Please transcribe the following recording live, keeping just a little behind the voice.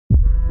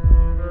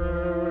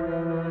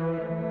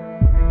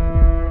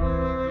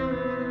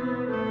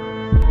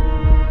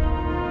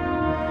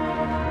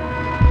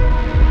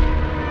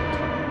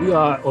We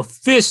are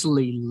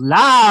officially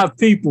live,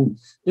 people.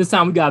 This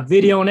time we got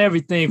video and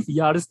everything for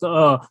y'all. This is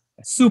the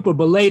super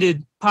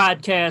belated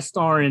podcast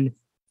starring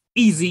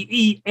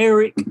Easy-E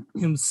Eric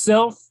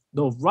himself,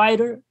 the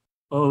writer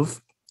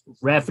of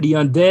Rafferty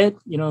Undead,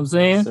 you know what I'm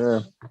saying?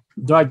 Sure.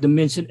 Dark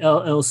Dimension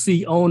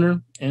LLC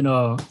owner. And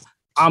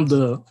I'm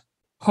the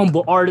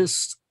humble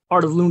artist,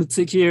 Art of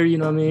Lunatik here, you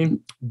know what I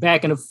mean?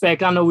 Back in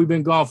effect. I know we've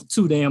been gone for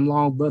too damn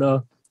long,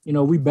 but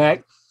we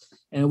back.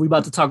 And we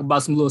about to talk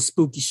about some little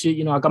spooky shit.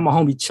 You know, I got my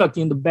homie Chucky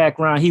in the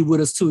background. He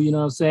with us too, you know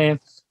what I'm saying?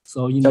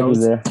 So, you know.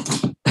 there.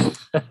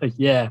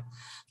 Yeah.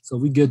 So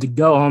we good to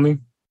go, homie.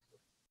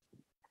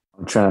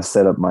 I'm trying to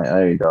set up my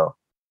there you go.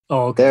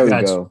 Oh, okay. There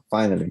we go.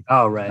 Finally.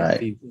 All right.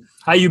 People.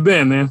 How you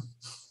been, man?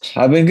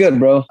 I've been good,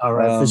 bro. All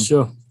right, for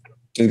sure.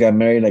 Just got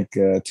married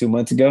like 2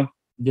 months ago.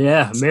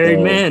 Yeah,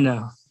 married man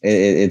now.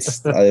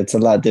 It's a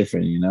lot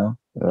different, you know?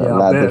 A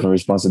lot of different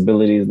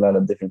responsibilities, a lot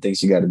of different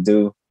things you got to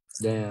do.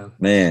 Damn.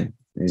 Man.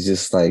 It's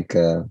just like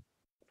a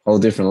whole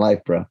different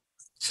life, bro.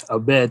 I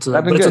bet.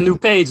 But it's a new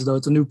page, though.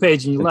 It's a new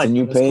page in your life. It's a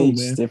new page,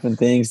 cool, different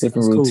things,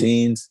 different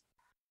routines.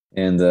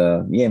 Cool.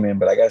 And yeah, man,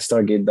 but I got to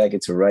start getting back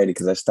into writing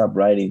because I stopped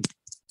writing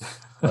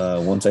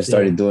once I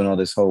started doing all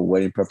this whole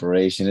wedding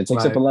preparation. It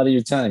takes up a lot of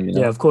your time, you know?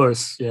 Yeah, of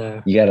course.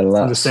 Yeah. You got a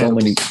lot, so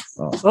many.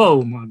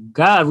 Oh, my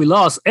God. We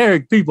lost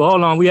Eric, people.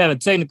 Hold on. We having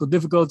technical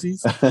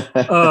difficulties.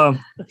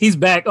 He's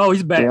back. Oh,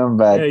 he's back. Yeah, I'm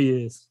back. There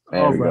he is.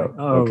 There all we right.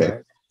 go. All okay.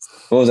 right.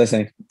 What was I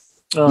saying?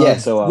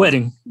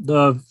 Wedding.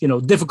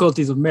 The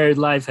difficulties of married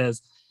life has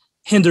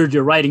hindered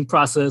your writing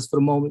process for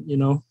the moment, you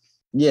know.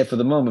 Yeah, for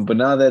the moment. But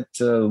now that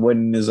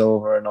wedding is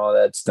over and all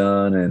that's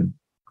done, and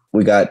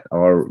we got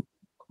our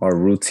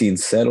routine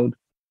settled,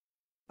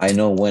 I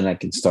know when I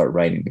can start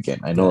writing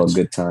again. I know a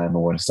good time I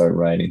want to start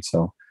writing,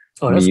 so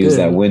I'm gonna use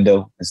that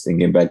window and then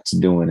get back to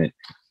doing it.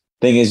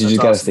 Thing is, you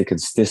just gotta stay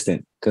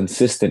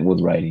consistent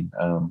with writing.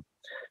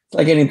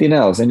 Like anything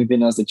else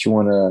that you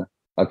want to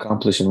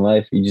accomplish in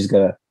life, you just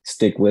gotta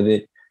stick with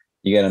it.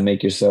 You gotta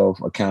make yourself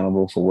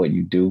accountable for what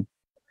you do,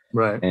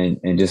 right?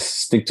 And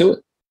just stick to it.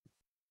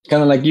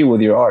 Kind of like you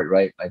with your art,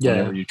 right? Like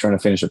whenever you're trying to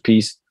finish a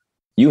piece,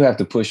 you have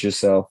to push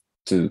yourself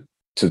to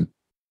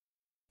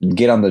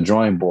get on the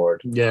drawing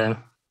board. Yeah,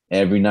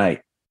 every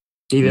night.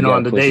 Even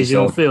on the days you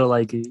don't feel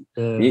like it.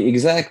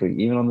 Exactly.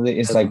 Even on the day,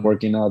 it's like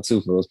working out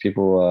too for those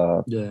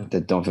people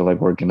that don't feel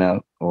like working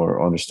out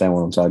or understand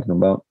what I'm talking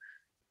about.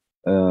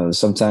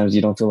 Sometimes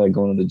you don't feel like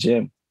going to the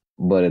gym,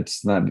 but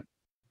it's not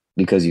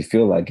because you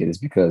feel like it. It's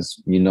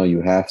because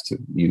you have to.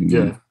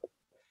 You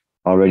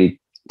already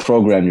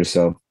programmed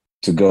yourself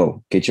to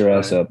go get your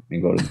ass up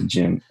and go to the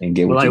gym and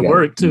get what you got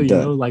work too.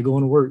 done. Like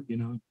going to work. You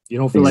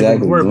don't feel like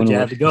going to work, but you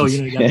have to go.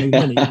 You got to make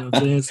money. You know what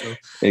I'm saying? So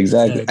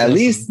exactly. At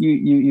least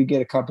you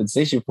get a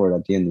compensation for it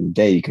at the end of the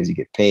day because you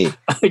get paid.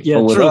 Yeah,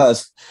 but with true.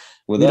 us,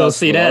 we don't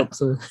see that.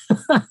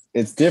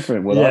 It's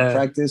different. With our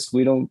practice,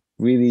 we don't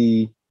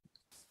really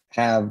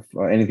have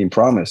anything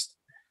promised.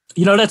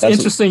 That's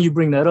interesting you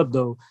bring that up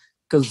though,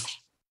 because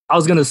I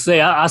was gonna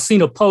say I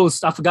seen a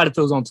post. I forgot if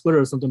it was on Twitter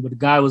or something, but the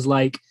guy was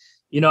like,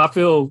 I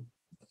feel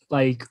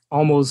like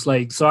almost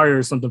like sorry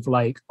or something for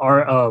like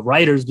our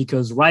writers,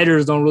 because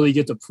writers don't really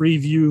get to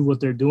preview what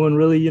they're doing,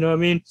 really. You know what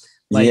I mean?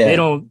 Like they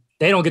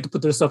don't get to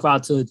put their stuff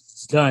out till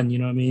it's done. You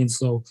know what I mean?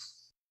 So,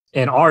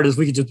 and artists,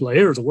 we could just be like,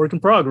 here's a work in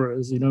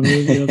progress. You know what I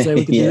mean? You know what I'm saying?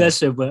 We can do that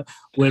shit. But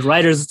with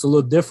writers, it's a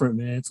little different,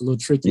 man. It's a little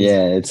tricky.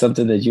 Yeah, it's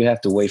something that you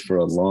have to wait for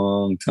a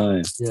long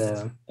time.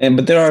 Yeah.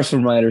 But there are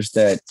some writers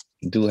that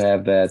do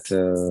have that,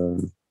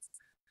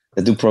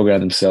 that do program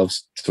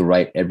themselves to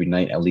write every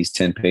night at least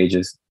 10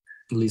 pages.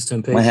 At least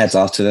 10 pages. My hat's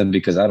off to them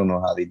because I don't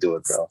know how they do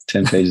it, bro.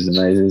 10 pages a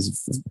night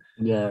is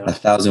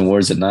 1,000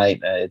 words a night.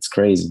 It's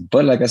crazy.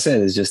 But like I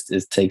said,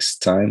 it takes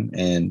time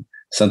and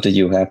something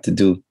you have to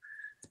do.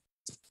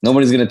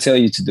 Nobody's gonna tell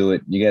you to do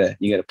it. You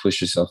gotta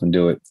push yourself and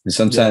do it. And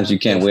sometimes you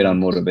can't wait on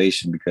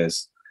motivation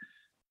because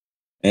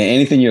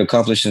anything you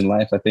accomplish in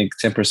life, I think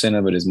 10%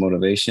 of it is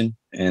motivation,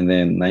 and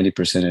then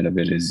 90% of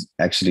it is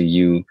actually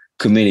you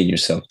committing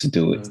yourself to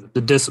do it.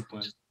 The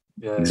discipline.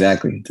 Yeah.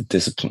 Exactly. The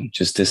discipline.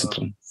 Just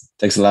discipline.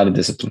 Takes a lot of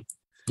discipline.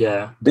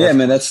 Yeah. But yeah,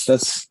 man, that's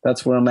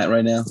where I'm at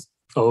right now.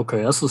 Oh,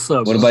 okay. That's what's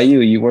up. What about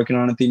you? Are you working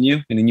on anything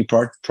new? Any new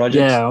projects?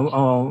 Yeah,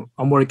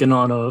 I'm working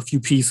on a few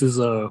pieces.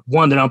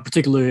 One that I'm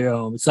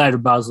particularly excited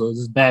about is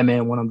this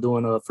Batman one I'm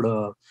doing for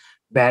the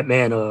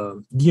Batman,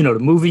 the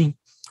movie.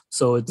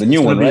 So it's the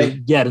new one,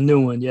 right? Yeah, the new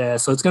one. Yeah.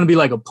 So it's going to be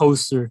like a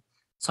poster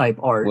type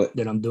art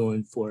that I'm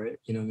doing for it.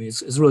 You know what I mean?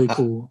 It's really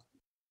cool.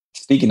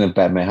 Speaking of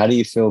Batman, how do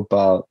you feel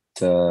about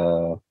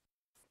the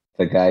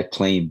guy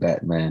playing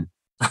Batman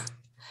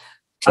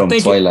from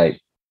Twilight?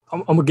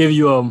 I'm going to give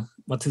you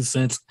my 2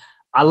 cents.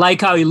 I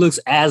like how he looks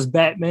as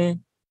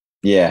Batman.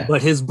 Yeah.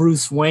 But his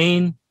Bruce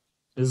Wayne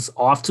is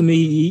off to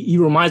me. He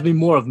reminds me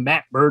more of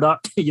Matt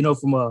Murdock,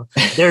 from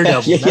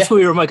Daredevil. That's who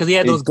he reminds, because he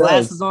had those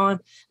glasses on.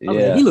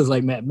 Like, he looks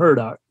like Matt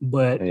Murdock,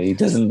 but he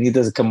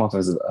doesn't come off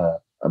as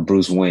a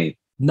Bruce Wayne.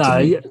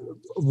 Nah,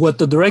 what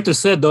the director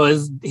said though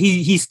is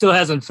he still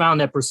hasn't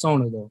found that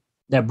persona though.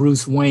 That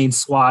Bruce Wayne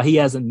swag. He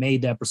hasn't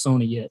made that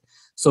persona yet.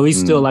 So he's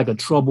still like a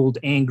troubled,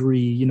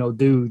 angry,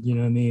 dude. You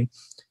know what I mean?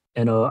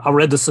 And I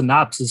read the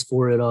synopsis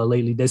for it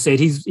lately. They said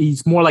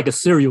he's more like a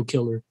serial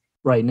killer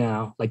right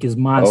now. Like his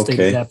mind state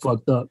is that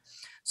fucked up.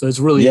 So it's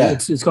really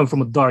it's come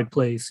from a dark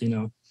place.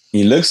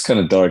 He looks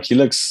kind of dark. He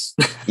looks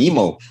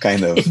emo,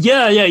 kind of.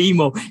 yeah,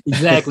 emo.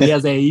 Exactly. He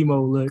has that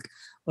emo look.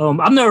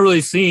 I've never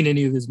really seen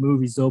any of his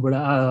movies though,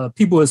 but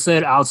people have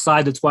said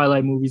outside the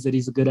Twilight movies that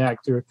he's a good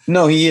actor.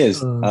 No, he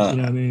is. You know what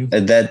I mean?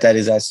 That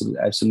is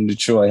absolutely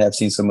true. I have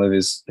seen some of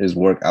his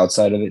work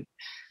outside of it.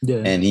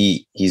 Yeah, and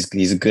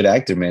he's a good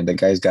actor, man. That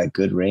guy's got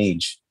good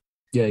range.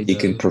 Yeah, he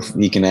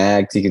can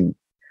act. He can.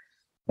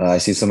 I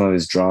see some of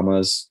his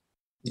dramas.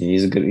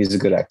 He's a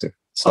good actor.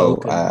 So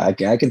I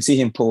can see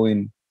him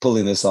pulling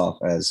this off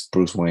as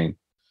Bruce Wayne.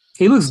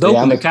 He looks dope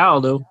in the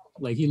cowl though.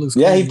 Like he looks.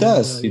 Yeah, cool. He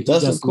does. He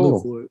does look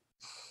cool.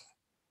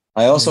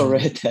 I also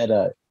read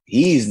that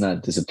he's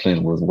not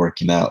disciplined with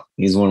working out.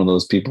 He's one of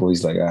those people.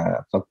 He's like,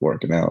 fuck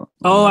working out.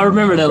 Oh, I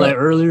remember that like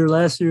earlier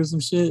last year or some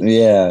shit.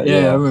 Yeah.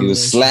 I remember he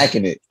was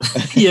slacking it.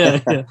 yeah.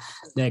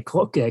 That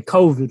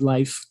COVID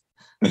life.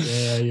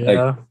 Yeah.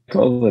 Like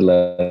COVID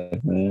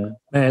life, man.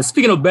 Man,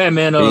 speaking of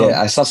Batman,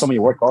 I saw some of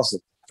your work also.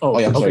 Oh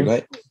yeah, I'm sorry. Go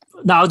ahead.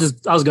 No,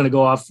 I was gonna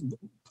go off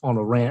on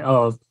a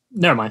rant.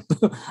 Never mind.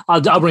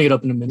 I'll bring it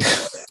up in a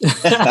minute.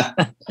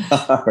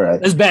 All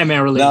right. It's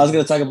Batman related. No, I was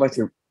gonna talk about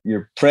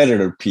your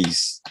Predator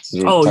piece.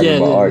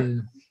 Yeah.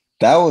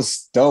 That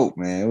was dope,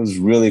 man. It was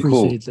really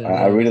cool.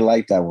 I really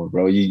like that one,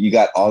 bro. You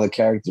got all the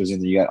characters in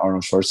there. You got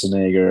Arnold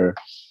Schwarzenegger.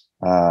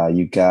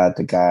 You got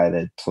the guy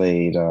that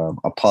played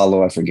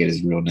Apollo. I forget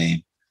his real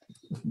name.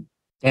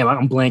 Damn,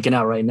 I'm blanking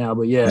out right now,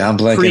 but yeah. I'm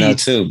blanking out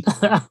too.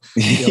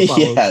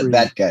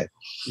 That guy.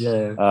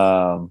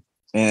 Yeah.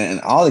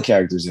 And all the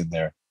characters in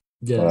there.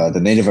 Yeah. The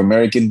Native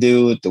American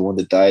dude, the one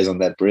that dies on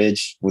that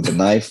bridge with the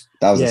knife.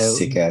 That was a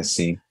sick ass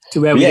scene.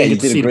 Too bad we didn't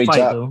get to see a great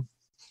job. Though.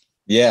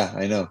 Yeah,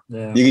 I know.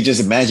 Yeah. You could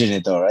just imagine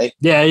it though, right?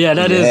 Yeah,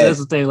 that's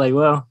the thing. Like,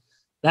 well,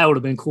 that would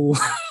have been cool.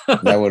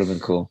 That would have been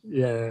cool.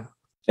 Yeah.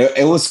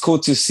 It was cool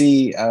to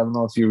see. I don't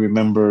know if you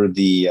remember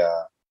that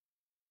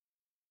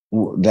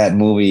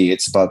movie.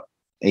 It's about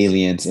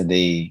aliens and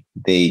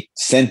they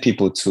send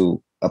people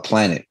to a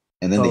planet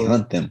and then they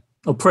hunt them.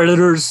 Oh,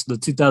 Predators, the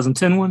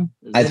 2010 one?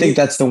 I think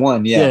that's the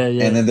one, yeah.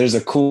 And then there's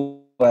a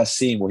cool ass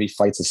scene where he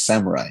fites a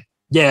samurai.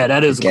 Yeah,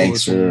 that is a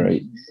gangster. Cool.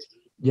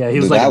 Yeah, he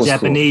was like a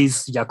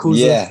Japanese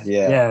Yakuza.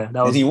 Yeah. That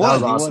was, and he won.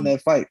 He won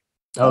that fight.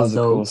 That was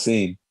dope. A cool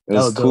scene. It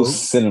was cool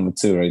cinema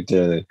too, right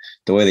there.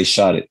 The way they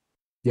shot it,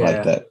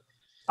 like that.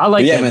 I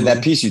like. Yeah, man,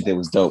 that piece you did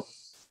was dope.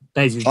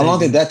 Thank you. How long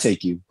did that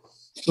take you?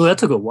 Well, that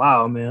took a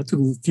while, man. It took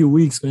a few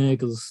weeks, man,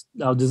 because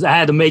I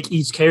had to make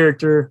each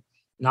character.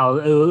 Now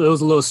it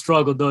was a little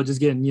struggle though, just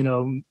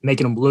getting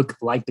making them look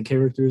like the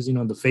characters,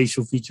 the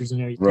facial features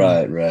and everything.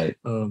 Right.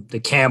 The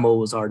camo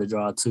was hard to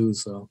draw too,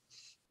 so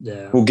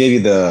yeah. Who gave you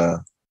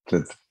the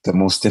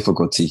most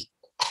difficulty?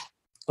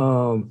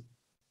 I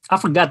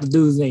forgot the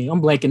dude's name.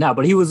 I'm blanking out,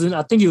 but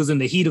I think he was in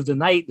The Heat of the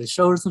Night, the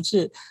show or some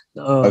shit.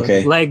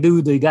 The black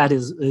dude that got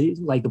his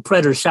like the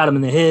Predator shot him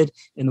in the head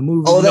in the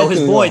movie. Oh, his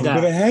boy died.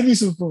 I'm gonna have you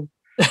some fun.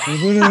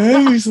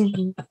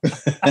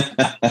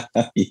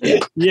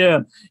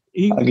 Yeah.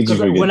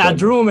 When I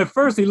drew him at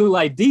first, he looked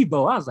like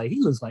Debo. I was like, he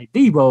looks like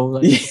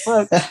Debo. Like,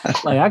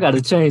 fuck. Like I got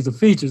to change the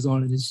features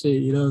on it and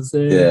shit. You know what I'm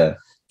saying?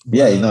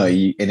 Yeah.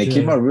 And it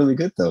came out really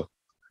good though.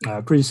 I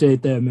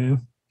appreciate that,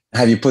 man.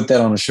 Have you put that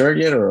on a shirt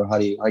yet, or how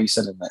you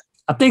sending that?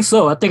 I think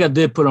so. I think I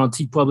did put it on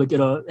TeePublic.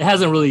 It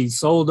hasn't really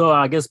sold though.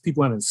 I guess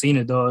people haven't seen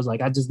it though. It's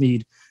like I just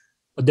need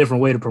a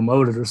different way to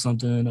promote it or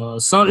something.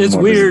 It's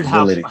weird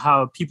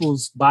how people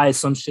buy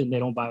some shit and they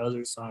don't buy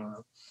others. So I don't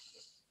know.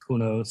 Who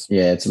knows?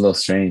 Yeah, it's a little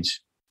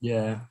strange.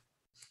 Yeah.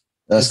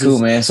 That's cool,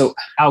 man. So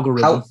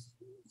algorithm.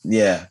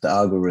 The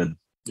algorithm.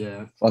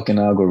 Yeah. Fucking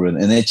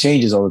algorithm. And it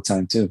changes all the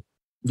time too.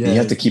 Yeah. You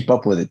have to keep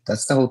up with it.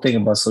 That's the whole thing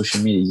about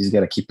social media. You just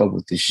got to keep up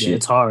with this shit. Yeah,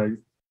 it's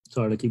hard. It's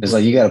hard to keep It's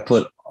like you got to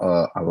put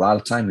a lot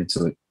of time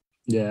into it.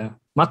 Yeah.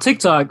 My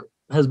TikTok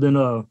has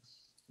been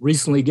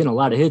recently getting a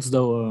lot of hits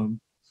though.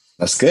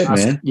 That's good,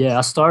 man.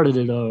 I started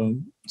it.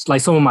 It's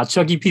like some of my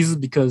Chucky pieces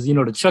because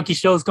the Chucky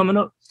show is coming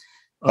up.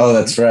 Oh,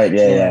 that's right.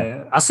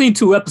 Yeah. I seen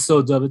 2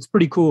 episodes of it. It's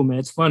pretty cool, man.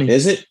 It's funny.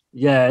 Is it?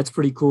 Yeah, it's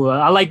pretty cool.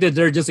 I like that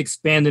they're just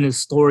expanding his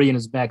story and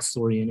his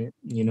backstory in it,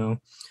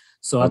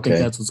 So I think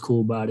that's what's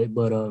cool about it.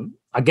 But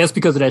I guess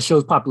because of that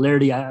show's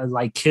popularity,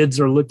 like kids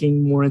are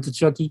looking more into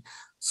Chucky.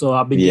 So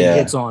I've been getting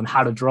hits on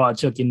how to draw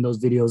Chucky in those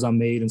videos I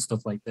made and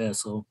stuff like that.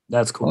 So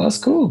that's cool. Well, that's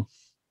cool.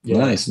 Yeah.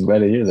 Nice. I'm glad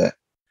to hear that.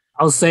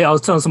 I was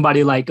telling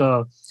somebody like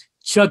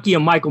Chucky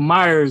and Michael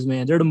Myers,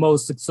 man, they're the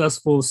most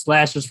successful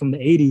slashers from the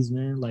 80s,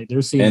 man. Like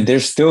they're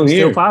still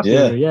here. Still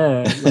popular.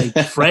 Yeah. Like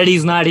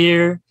Freddy's not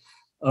here.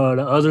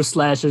 The other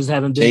slashers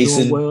haven't been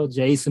doing well.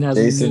 Jason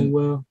hasn't been doing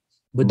well.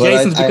 But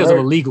Jason's because of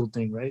a legal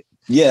thing, right?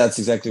 Yeah, that's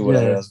exactly what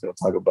I was going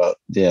to talk about.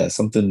 Yeah,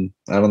 something,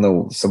 I don't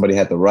know, somebody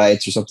had the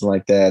rights or something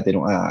like that.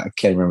 I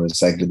can't remember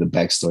exactly the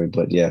backstory,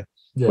 but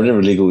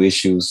whatever legal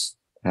issues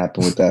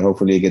happen with that,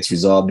 hopefully it gets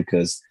resolved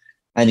because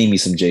I need me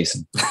some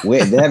Jason.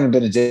 Wait, they haven't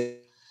been a Jason.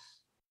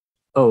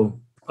 Oh,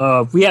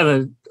 We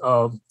having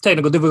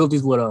technical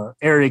difficulties with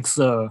Eric's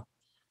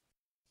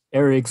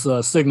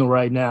signal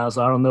right now,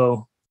 so I don't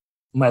know.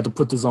 I might have to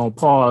put this on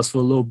pause for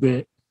a little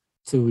bit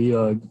till we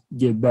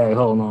get back.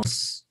 Hold on.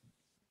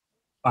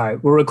 All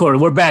right, we're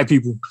recording. We're back,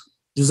 people.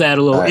 Just had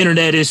a little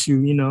internet issue,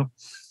 you know.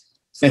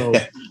 So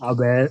our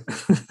bad.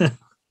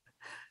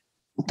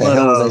 What the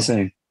hell was I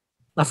saying?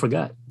 I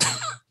forgot.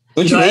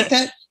 Don't you hate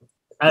that?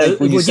 Like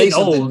when we're getting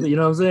old, you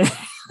know what I'm saying?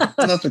 I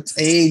don't know if it's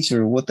age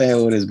or what the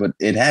hell it is, but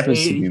it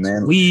happens to me,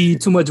 man.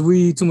 Too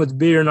much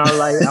beer in our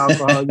life,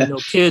 alcohol, you know,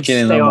 kids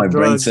stay off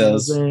drugs. You know what I'm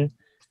saying?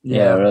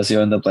 Yeah, or else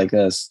you end up like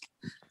us.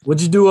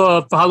 What'd you do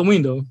for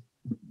Halloween though?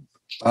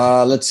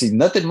 Let's see,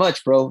 nothing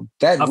much, bro.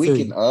 That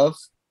weekend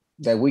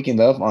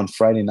of on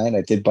Friday night,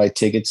 I did buy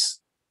tickets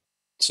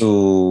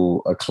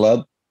to a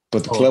club,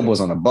 but the club was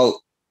on a boat.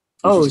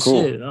 Oh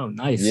cool. Shit! Oh,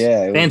 nice.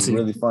 Yeah, it Fancy.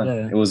 was really fun.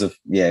 Yeah.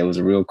 It was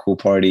a real cool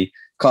party,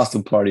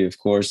 costume party, of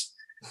course.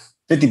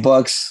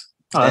 $50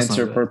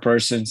 enter per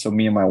person. So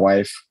me and my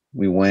wife,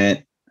 we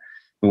went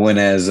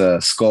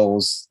as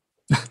skulls.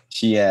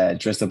 She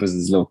dressed up as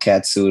this little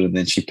cat suit, and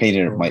then she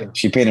painted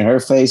her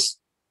face,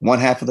 one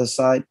half of the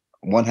side,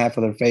 one half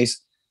of her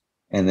face,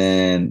 and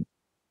then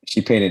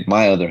she painted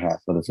my other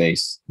half of the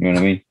face. You know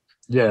what I mean?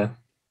 Yeah,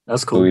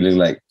 that's cool. So we look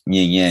like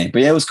yin yang.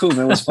 But yeah, it was cool,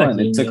 man. It was fun.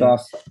 It took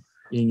off.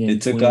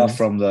 It took off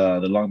from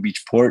the Long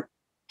Beach port.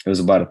 It was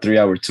about a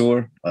 3-hour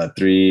tour.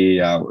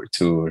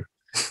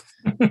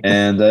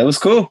 And it was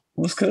cool. It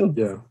was cool.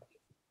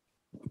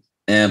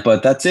 Yeah.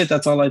 But that's it.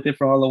 That's all I did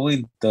for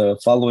Halloween. The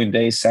following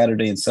day,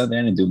 Saturday and Sunday,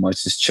 I didn't do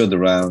much. Just chilled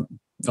around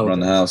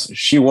the house.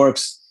 She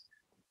works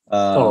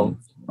on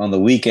the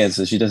weekends,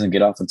 so she doesn't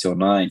get off until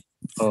 9.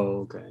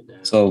 Oh, okay.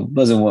 Damn. So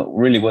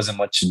wasn't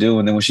much to do.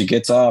 And then when she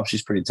gets off,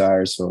 she's pretty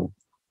tired. So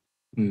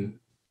didn't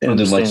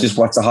do much. Just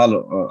watch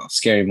a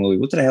scary movie.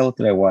 What the hell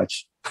did I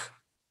watch?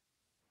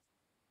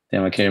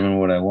 Damn, I can't remember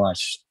what I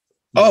watched.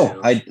 Oh,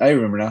 I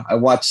remember now. I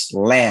watched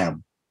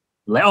Lamb.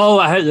 Oh,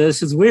 I heard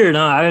this. It's weird.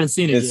 No, I haven't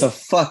seen it. It's a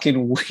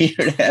fucking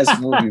weird ass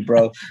movie,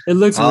 bro. It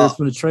looks weird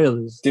from the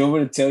trailers. Do you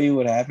want me to tell you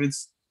what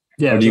happens?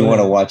 Yeah. Or do you want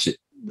to watch it?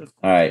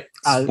 All right.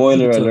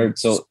 Spoiler alert.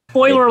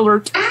 Spoiler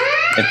alert.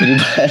 If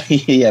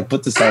anybody,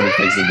 put the sound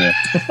effects in there.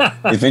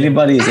 If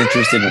anybody is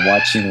interested in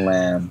watching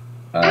Lamb,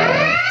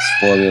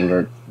 spoiler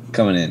alert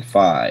coming in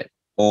 5,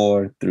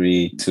 4,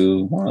 3,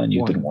 2, 1.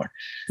 You've been warned.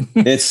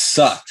 It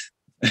sucked.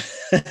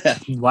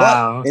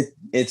 Wow.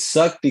 It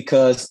sucked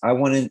because I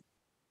wanted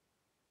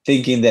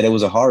thinking that it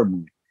was a horror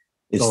movie.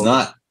 It's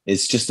not.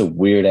 It's just a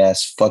weird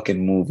ass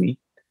fucking movie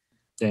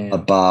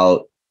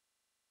about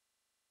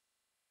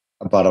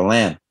a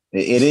lamb.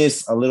 It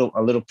is a little.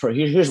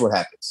 Here's what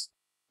happens.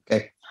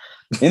 Okay,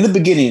 in the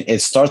beginning,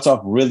 it starts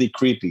off really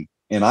creepy,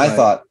 and I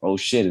thought, "Oh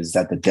shit, is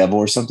that the devil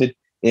or something?"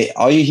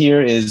 All you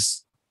hear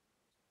is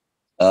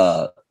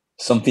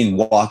something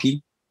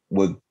walking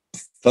with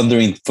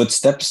thundering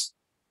footsteps,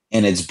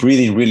 and it's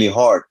breathing really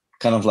hard,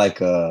 kind of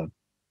like a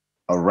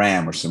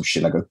ram or some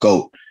shit, like a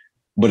goat.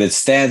 But it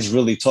stands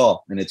really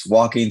tall, and it's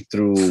walking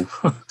through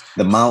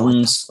the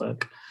mountains,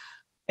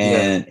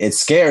 and it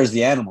scares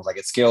the animals. Like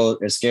it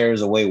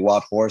scares away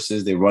wild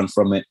horses. They run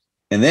from it,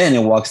 and then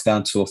it walks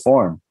down to a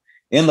farm.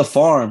 In the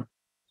farm,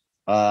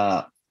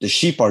 the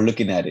sheep are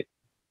looking at it,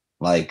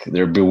 like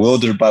they're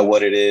bewildered by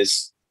what it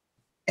is,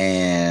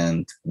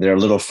 and they're a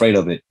little afraid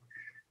of it.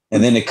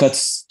 And then it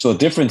cuts to a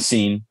different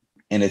scene,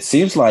 and it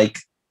seems like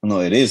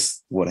it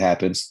is what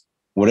happens.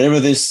 Whatever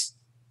this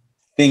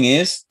thing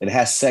is, it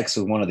has sex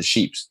with one of the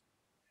sheep,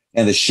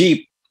 and the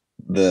sheep,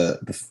 the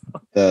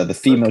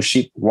female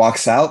sheep,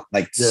 walks out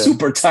like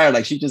super tired,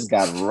 like she just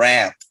got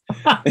rammed.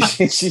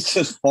 she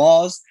just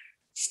falls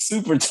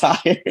super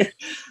tired,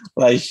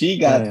 like she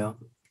got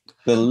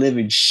the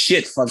living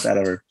shit fucked out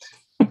of her.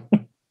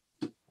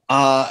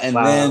 And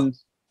then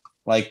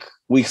like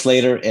weeks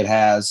later, it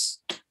has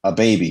a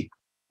baby,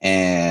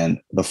 and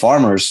the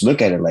farmers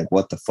look at it like,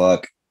 what the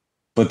fuck?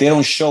 But they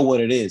don't show what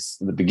it is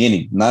in the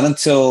beginning. Not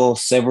until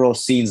several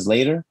scenes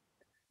later,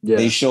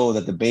 they show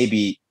that the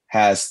baby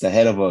has the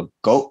head of a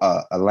goat,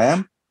 a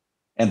lamb,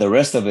 and the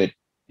rest of it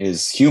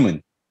is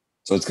human.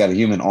 So it's got a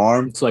human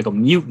arm. It's like a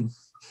mutant.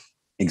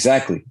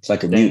 Exactly. It's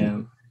like a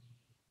mutant.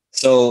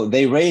 So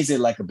they raise it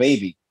like a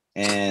baby.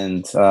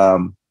 And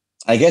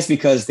I guess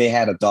because they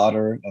had a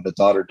daughter and the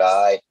daughter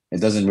died, it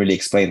doesn't really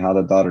explain how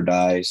the daughter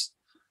dies.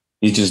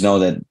 You just know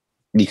that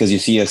because you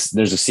see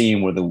there's a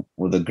scene where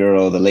the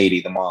girl, the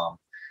lady, the mom,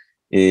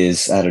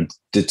 is at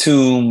the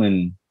tomb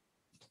and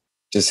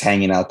just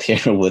hanging out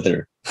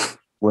there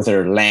with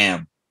her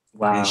lamb.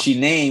 Wow. And she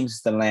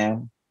names the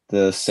lamb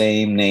the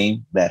same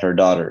name that her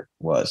daughter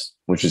was,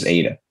 which is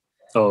Ada.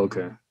 Oh,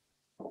 okay.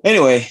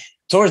 Anyway,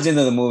 towards the end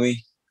of the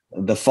movie,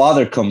 the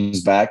father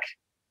comes back,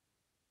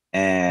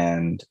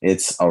 and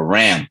it's a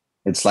ram.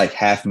 It's like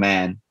half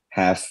man,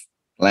 half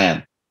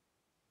lamb.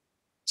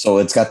 So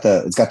it's got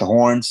the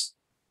horns,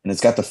 and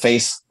it's got the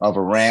face of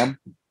a ram,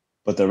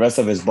 but the rest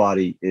of his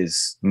body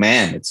is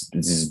man. It's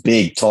this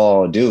big,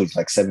 tall dude,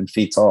 like 7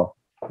 feet tall.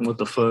 What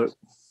the fuck?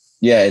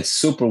 Yeah, it's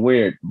super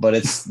weird, but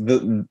it's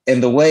the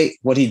way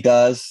what he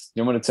does.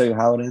 You want me to tell you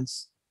how it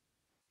ends?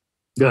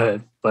 Go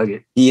ahead. Fuck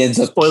it. He ends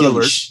up Spoiler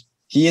alert.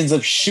 He ends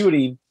up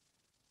shooting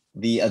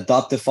the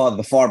adoptive father,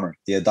 the farmer,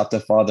 the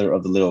adoptive father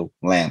of the little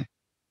lamb,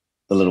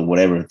 the little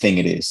whatever thing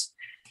it is.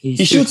 He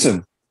shoots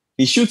him.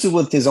 He shoots it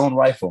with his own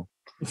rifle.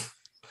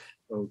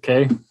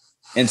 Okay.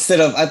 Instead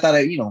of, I thought,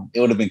 it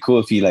would have been cool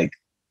if he like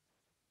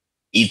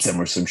eats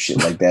him or some shit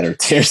like that, or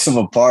tears him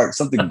apart,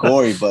 something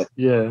gory, but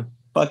yeah,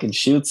 fucking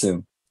shoots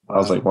him. Wow. I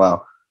was like,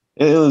 wow.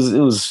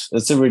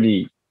 It's a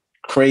really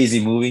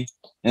crazy movie,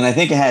 and I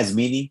think it has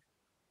meaning.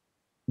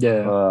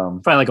 Yeah,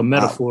 probably like a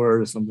metaphor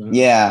or something.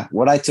 Yeah,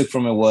 what I took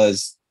from it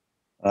was,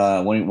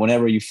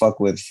 whenever you fuck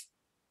with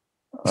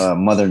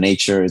Mother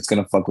Nature, it's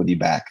gonna fuck with you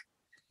back.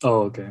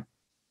 Oh, okay.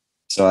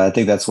 So I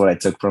think that's what I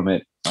took from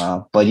it.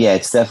 But yeah,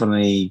 it's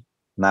definitely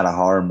not a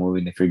horror movie.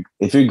 And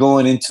if you're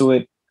going into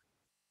it,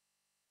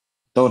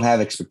 don't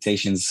have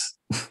expectations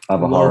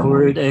of a horror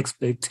movie.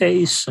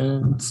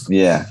 Expectations.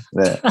 Yeah,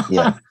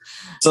 yeah.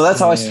 So that's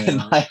how I spent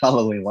my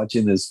Halloween,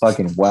 watching this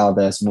fucking wild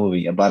ass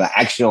movie about an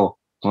actual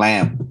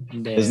lamb.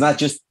 Yeah. It's not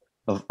just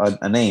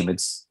a name.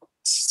 It's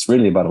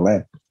really about a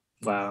lamb.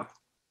 Wow.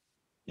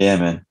 Yeah,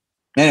 man.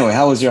 Anyway,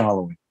 how was your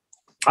Halloween?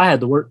 I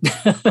had to work.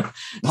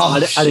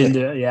 I didn't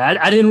do it. Yeah,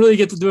 I didn't really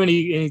get to do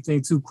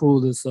anything too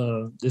cool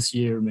this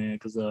year, man,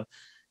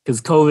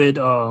 because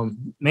COVID,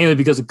 mainly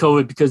because of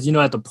COVID, because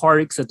at the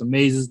parks, at the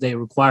mazes, they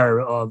require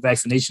a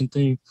vaccination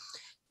thing.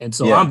 And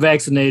so I'm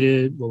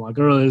vaccinated, well, my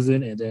girl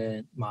isn't, and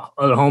then my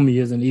other homie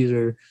isn't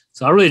either.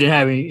 So I really didn't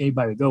have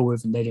anybody to go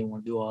with, and they didn't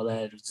want to do all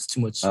that. It was just too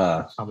much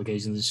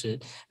obligations and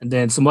shit. And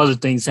then some other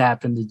things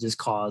happened that just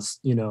caused,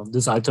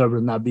 this October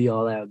to not be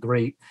all that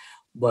great.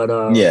 But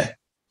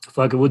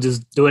fuck it, we'll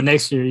just do it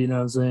next year, you know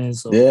what I'm saying?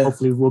 So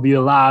hopefully we'll be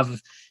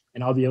alive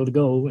and I'll be able to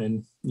go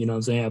and,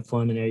 have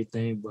fun and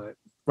everything. But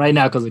right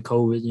now, because of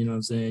COVID, you know what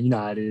I'm saying? You know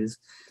how it is.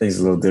 Things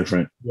a little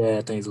different.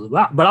 Yeah, things a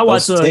little. But I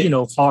watch,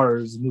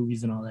 horrors,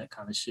 movies, and all that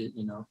kind of shit.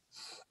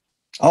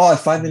 Oh, I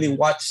finally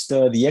watched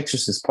The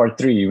Exorcist Part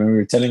 3. You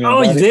remember telling me?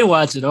 Oh, you did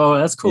watch it. Oh,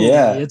 that's cool.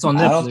 Yeah, it's on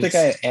Netflix. I don't think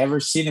I ever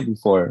seen it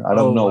before. I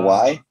don't know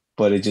why,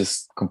 but it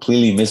just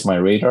completely missed my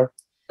radar.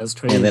 That's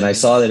crazy. And then I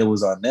saw that it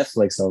was on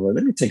Netflix. I was like,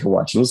 let me take a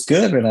watch. It was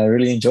good, and I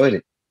really enjoyed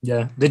it.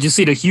 Yeah. Did you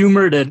see the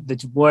humor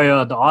that your boy,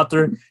 the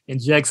author,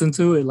 injects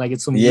into it? Like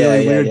it's some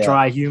really weird,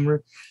 dry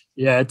humor.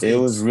 Yeah, it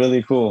was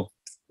really cool.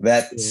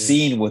 That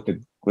scene with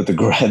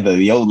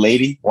the old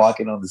lady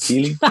walking on the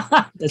ceiling.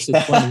 That's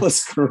just funny. That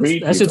was creepy.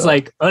 That shit's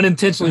like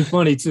unintentionally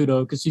funny too,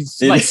 though, because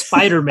she's like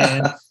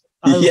Spider-Man.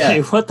 I was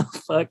like, what the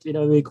fuck?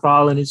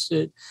 Crawling and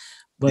shit.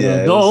 But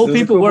the old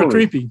people were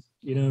creepy.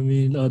 You know what I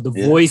mean? The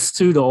voice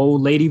too, the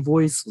old lady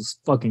voice was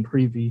fucking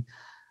creepy.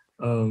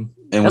 And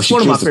when she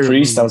kills the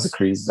priest, that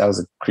was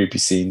a creepy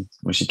scene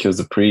when she kills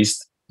the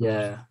priest.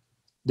 Yeah.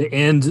 The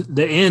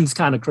end's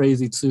kind of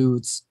crazy too.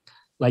 It's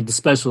like the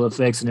special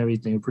effects and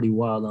everything are pretty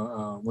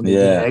wild when they do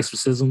the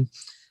exorcism.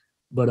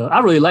 But I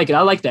really like it.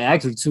 I like the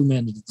actor too,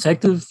 man. The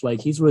detective, like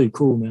he's really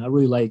cool, man. I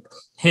really like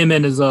him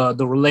and his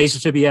the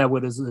relationship he had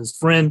with his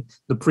friend,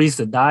 the priest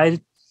that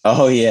died.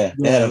 Oh yeah.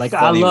 Like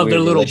I love their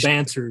little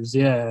banters.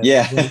 Yeah.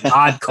 Like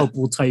odd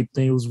couple type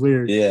thing. It was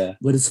weird. Yeah.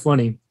 But it's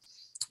funny.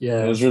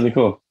 Yeah. It was really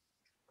cool.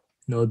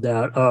 No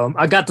doubt.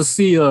 I got to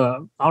see I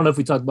don't know if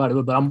we talked about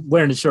it, but I'm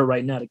wearing the shirt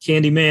right now. The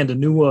Candyman, the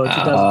new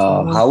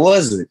 2021. How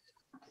was it?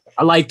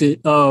 I liked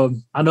it.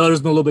 I know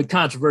there's been a little bit of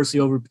controversy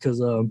over it because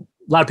a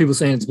lot of people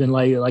saying it's been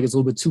like it's a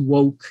little bit too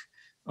woke,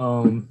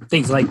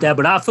 things like that.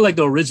 But I feel like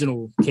the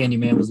original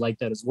Candyman was like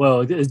that as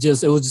well. It was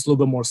just a little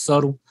bit more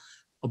subtle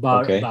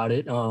about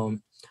it.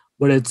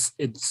 But it's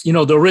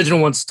the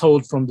original one's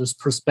told from this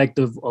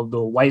perspective of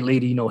the white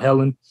lady,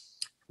 Helen.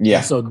 Yeah.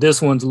 And so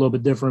this one's a little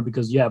bit different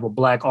because you have a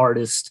black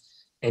artist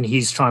and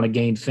he's trying to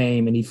gain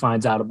fame and he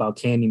finds out about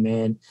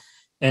Candyman.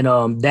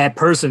 And that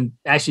person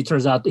actually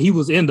turns out that he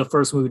was in the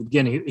first movie at the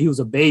beginning. He was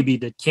a baby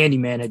that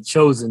Candyman had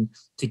chosen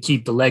to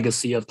keep the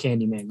legacy of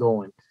Candyman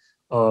going.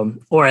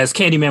 Or as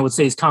Candyman would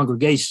say, his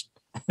congregation.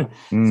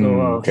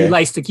 He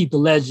likes to keep the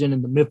legend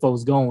and the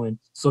mythos going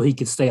so he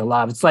can stay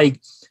alive. It's like,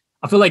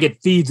 I feel like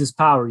it feeds his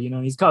power,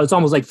 it's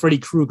almost like Freddy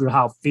Krueger,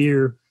 how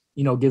fear,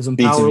 gives him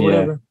power or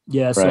whatever.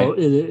 Yeah. Right. So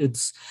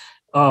it's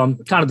kind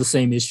of the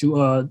same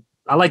issue.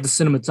 I like the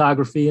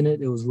cinematography in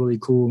it. It was really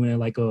cool, man.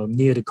 Like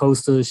Nia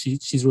DaCosta,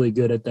 she's really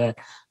good at that.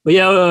 But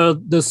yeah,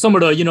 some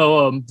of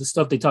the the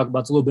stuff they talk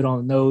about is a little bit on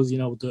the nose,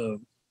 with the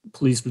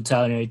police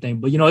brutality and everything.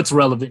 But it's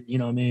relevant, you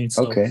know what I mean?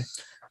 So,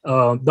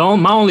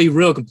 my only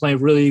real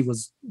complaint really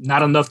was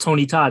not enough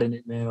Tony Todd in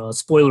it, man.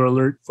 Spoiler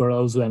alert for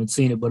those who haven't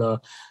seen it,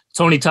 but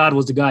Tony Todd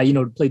was the guy,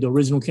 who played the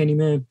original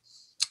Candyman,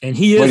 and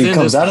he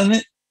comes out in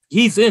it.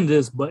 He's in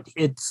this, but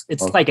it's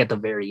like at the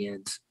very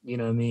end. You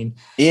know what I mean?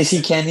 Is he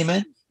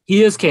Candyman?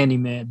 He is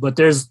Candyman, but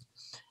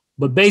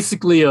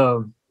basically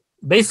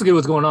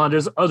what's going on,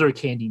 there's other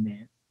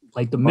Candyman.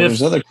 Like the myth.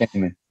 There's other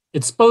Candyman.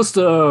 It's supposed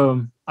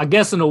to, I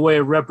guess in a way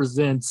it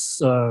represents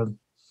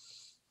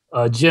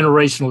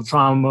generational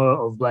trauma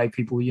of Black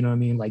people, you know what I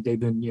mean? Like they've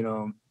been,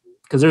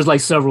 because there's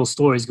like several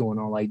stories going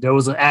on. Like there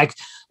was like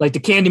the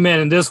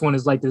Candyman in this one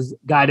is like this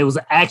guy that was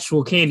an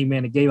actual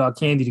Candyman that gave out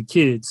candy to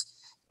kids.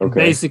 And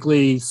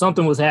basically,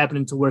 something was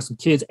happening to where some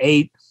kids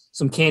ate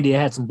some candy that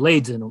had some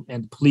blades in them,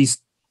 and the police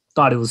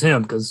thought it was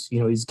him because, you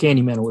know, he's a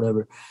Candyman or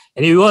whatever.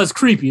 And he was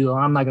creepy, though.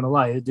 I'm not going to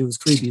lie. It was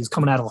creepy. He was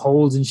coming out of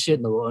holes and shit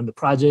in the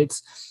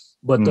projects.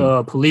 But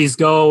the police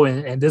go,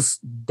 and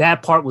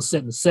that part was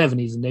set in the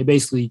 70s, and they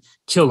basically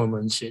kill him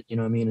and shit, you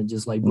know what I mean? And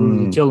just like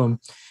brutally kill him.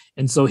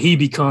 And so he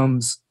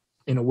becomes,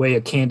 in a way,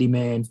 a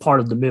Candyman, part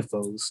of the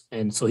mythos.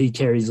 And so he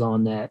carries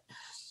on that.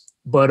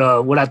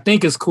 But what I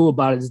think is cool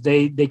about it is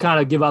they kind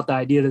of give out the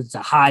idea that it's a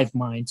hive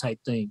mind type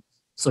thing.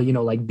 So, you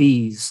know, like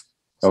bees.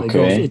 So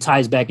it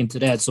ties back into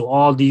that. So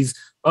all these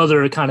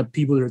other kind of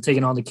people that are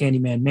taking on the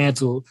Candyman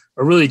mantle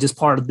are really just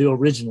part of the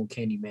original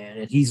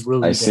Candyman. And he's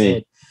really the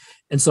head.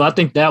 And so I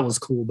think that was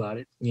cool about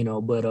it, you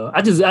know. But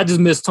I just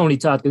miss Tony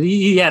Todd because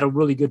he had a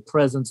really good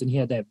presence and he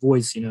had that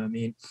voice, you know what I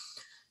mean?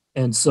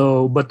 And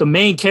so, but the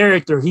main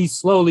character, he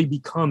slowly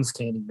becomes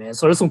Candyman.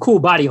 So there's some cool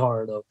body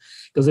horror though,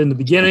 because in the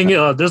beginning,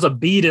 there's a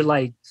bee that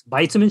like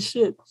bites him and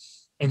shit,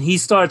 and he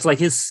starts like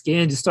his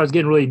skin just starts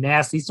getting really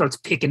nasty. He starts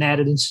picking at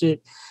it and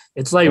shit.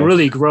 It's like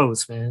really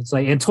gross, man. It's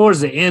like, and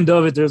towards the end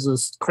of it, there's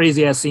this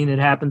crazy ass scene that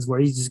happens where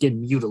he's just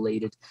getting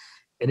mutilated,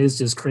 and it's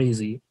just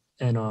crazy.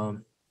 And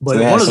but so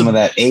they have some of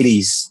that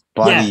 80s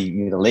body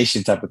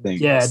mutilation type of thing.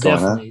 Yeah,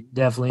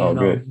 definitely. Oh,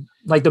 good.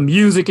 Like the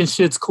music and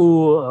shit's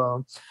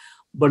cool.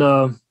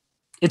 But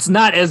it's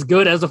not as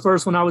good as the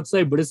first one, I would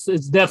say, but it's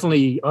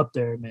definitely up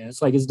there, man. It's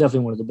definitely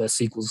one of the best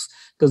sequels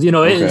because, you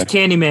know,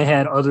 Candyman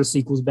had other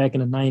sequels back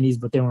in the 90s,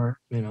 but they weren't,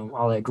 you know,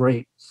 all that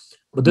great.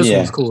 But this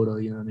one's cool though,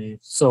 you know what I mean?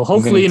 So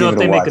hopefully, you know, if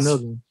they make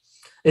another one.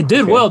 It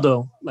did well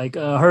though. Like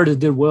I heard it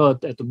did well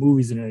at the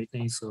movies and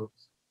everything. So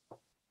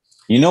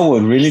you know what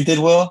really did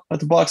well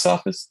at the box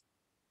office?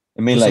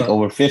 It made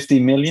over 50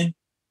 million.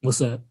 What's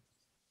that?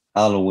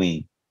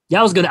 Halloween. Yeah,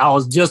 I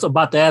was just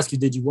about to ask you,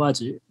 did you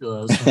watch it?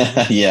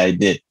 Yeah, I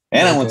did.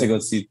 And I went to go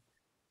see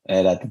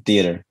it at the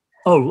theater.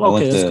 Oh,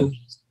 okay, that's cool.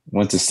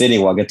 Went to City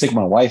Walk. I took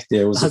my wife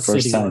there. It was the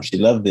first time. She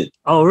loved it.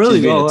 Oh, really?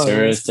 She's being a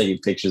tourist, taking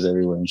pictures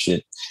everywhere and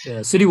shit.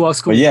 Yeah, City Walk's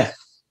cool. But yeah.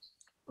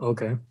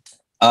 Okay.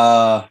 What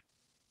are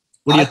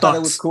your thoughts? Thought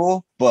it was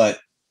cool, but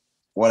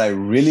what I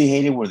really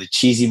hated were the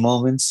cheesy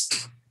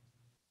moments.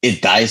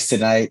 It dies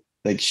tonight.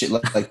 Like shit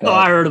like that. Oh,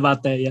 I heard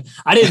about that. Yeah,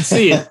 I didn't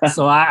see it,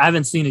 so I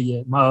haven't seen it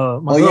yet. My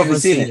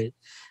girlfriend's seen it.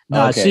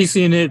 Nah, she's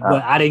seen it,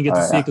 but I didn't get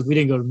to see it because we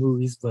didn't go to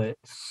movies. But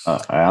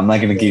I'm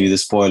not gonna give you the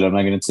spoiler. I'm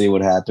not gonna tell you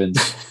what happened.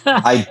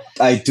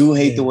 I do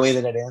hate the way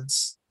that it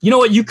ends. You know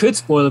what? You could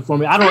spoil it for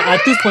me. I don't. At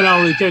this point, I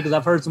don't really care because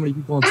I've heard so many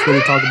people on Twitter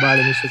talk about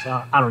it. And it's just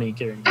I don't even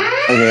care anymore.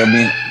 Okay, I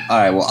mean, all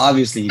right. Well,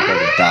 obviously he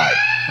doesn't die,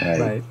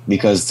 right?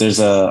 Because there's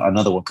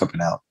another one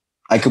coming out.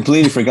 I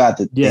completely forgot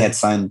that they had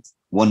signed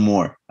one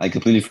more. I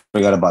completely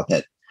forgot about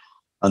that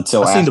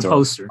until after the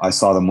poster. I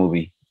saw the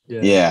movie.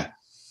 Yeah.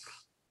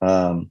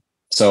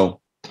 So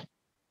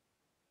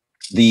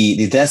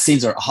the death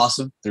scenes are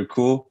awesome. They're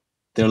cool.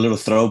 They're a little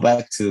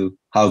throwback to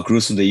how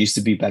gruesome they used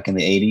to be back in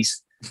the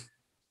 80s.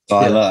 So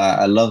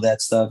I love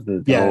that stuff.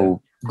 The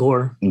whole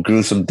gore,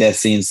 gruesome death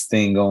scenes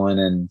thing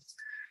going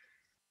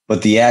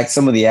but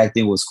some of the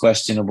acting was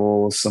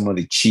questionable. Some of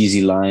the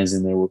cheesy lines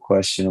in there were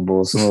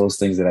questionable. Some of those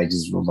things that I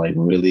just was like,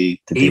 really?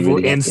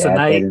 Evil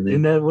Insight,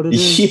 isn't that what it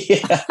is?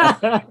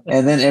 Yeah.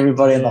 And then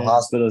everybody in the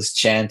hospital is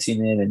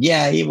chanting it. And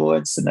Evil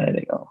Insight.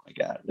 Like, oh my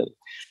God, really?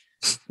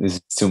 This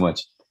is too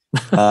much.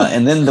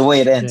 And then the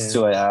way it ends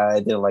too, I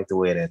didn't like the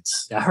way it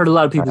ends. I heard a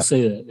lot of people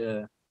say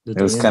that. Yeah.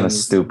 It was kind of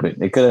stupid.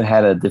 They could have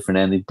had a different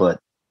ending, but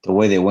the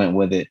way they went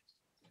with it,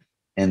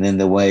 and then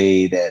the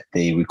way that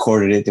they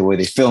recorded it, the way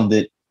they filmed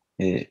it,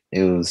 it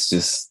was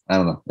just, I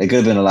don't know. It could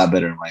have been a lot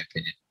better in my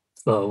opinion.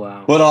 Oh,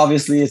 wow. But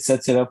obviously it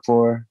sets it up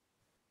for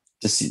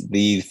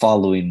the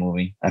following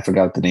movie. I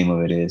forgot what the name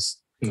of it is.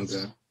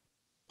 Okay.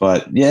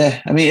 But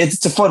yeah, I mean,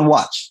 it's a fun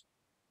watch.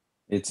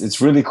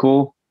 It's really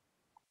cool.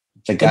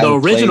 The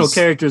original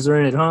characters are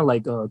in it, huh?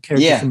 Like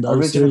characters from the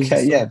original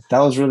series. That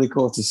was really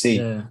cool to see.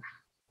 Yeah,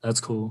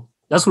 that's cool.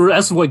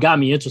 That's what got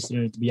me interested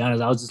in it, to be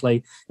honest. I was just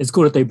like, it's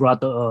cool that they brought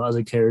the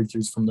other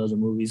characters from the other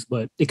movies,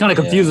 but it kind of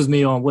confuses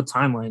me on what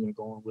timeline they're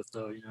going with,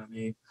 though. You know what I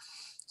mean?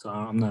 So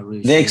I'm not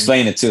really. They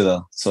explain it too,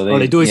 though. So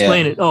they do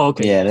explain it. Oh,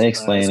 okay. Yeah, they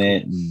explain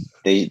it. Cool.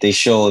 And they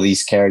show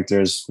these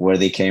characters where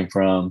they came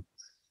from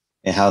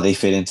and how they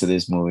fit into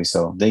this movie.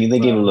 So they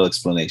give a little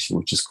explanation,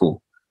 which is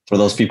cool for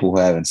those people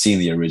who haven't seen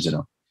the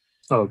original.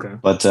 Oh, okay.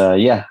 But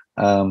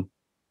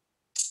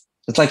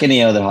it's like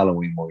any other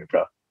Halloween movie,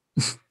 bro.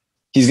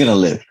 He's gonna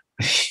live.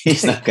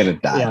 He's not gonna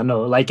die. Yeah, I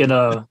know. Like in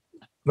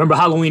remember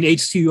Halloween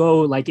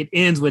H2O? Like it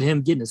ends with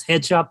him getting his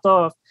head chopped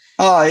off.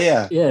 Oh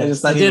yeah, yeah. And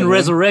then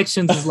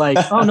Resurrections is like,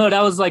 oh no,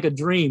 that was like a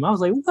dream. I was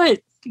like, what?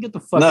 Get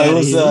the fuck out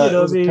of here. It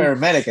was a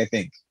paramedic, I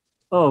think.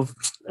 Oh,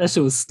 that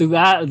shit was stupid.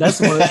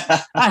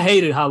 I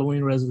hated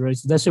Halloween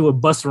Resurrections. That shit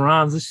with Busta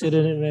Rhymes and shit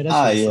in it, man.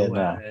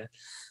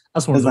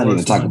 That's one. Let's not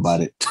even talk about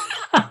it.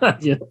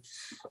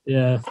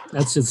 yeah.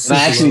 That's just.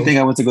 I actually think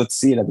I went to go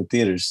see it at the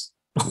theaters.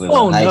 With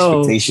high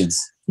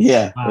expectations.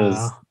 Yeah,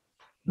 wow.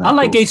 I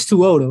like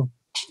H2O though.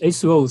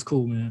 H2O was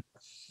cool, man.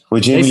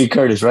 With Jamie Lee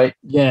Curtis, right?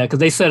 Yeah, because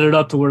they set it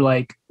up to where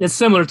like it's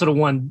similar to the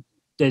one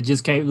that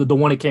just came, the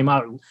one that came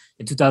out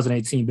in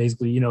 2018,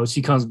 basically, you know,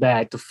 she comes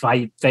back to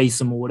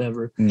face him or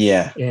whatever.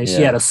 Yeah. And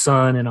she had a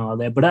son and all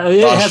that. But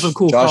it has some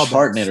cool Josh callbacks.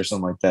 Hartnett or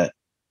something like that.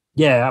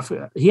 Yeah, I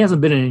forgot. He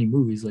hasn't been in any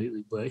movies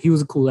lately, but he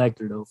was a cool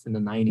actor though in the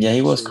 90s. Yeah,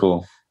 he was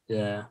cool.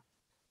 Yeah.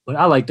 But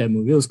I like that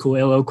movie. It was cool.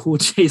 LL Cool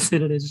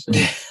chasing it and shit.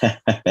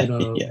 You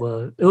know,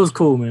 but it was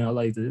cool, man. I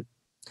liked it.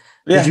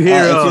 Yeah, did you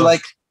hear,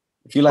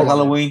 if you like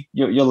Halloween,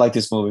 you'll like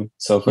this movie.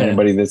 So for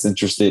anybody that's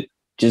interested,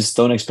 just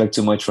don't expect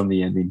too much from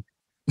the ending.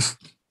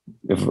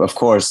 Of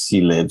course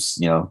he lives,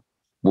 you know.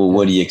 Well,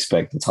 what do you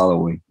expect? It's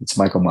Halloween. It's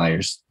Michael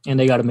Myers. And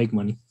they gotta make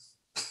money.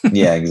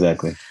 Yeah,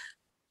 exactly.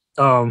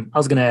 I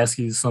was gonna ask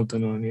you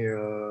something on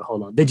here.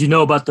 Hold on. Did you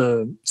know about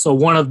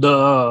one of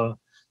the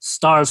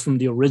stars from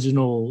the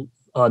original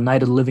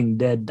Night of the Living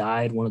Dead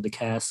died? One of the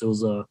cast. It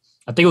was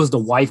I think it was the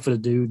wife of the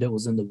dude that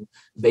was in the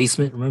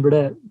basement. Remember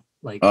that?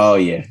 Like, oh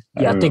yeah,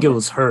 I think it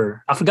was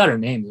her. I forgot her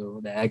name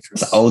though. The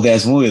actress. It's an old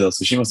ass movie though,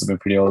 so she must have been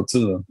pretty old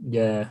too though.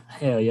 Yeah,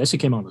 hell yeah, she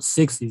came out in the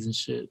 60s and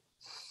shit.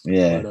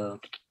 Yeah. But,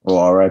 well,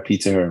 R.I.P.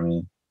 to her,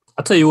 man.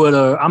 I'll tell you what.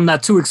 I'm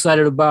not too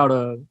excited about.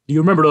 Do you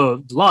remember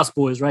the Lost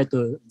Boys, right?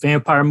 The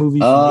vampire movie.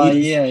 Oh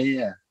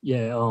yeah.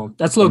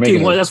 That's low key.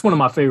 That's one of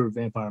my favorite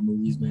vampire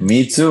movies, man.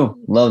 Me too.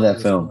 Love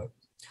that film.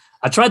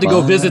 I tried to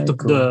go visit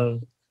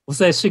the what's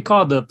that shit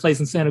called? The place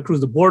in Santa Cruz,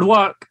 the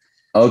Boardwalk.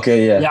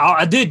 Okay, yeah. Yeah,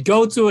 I did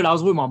go to it. I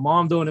was with my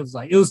mom doing it.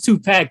 It was too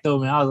packed though,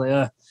 man. I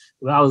was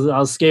like, I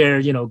was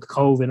scared, you know,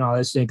 COVID and all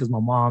that shit because my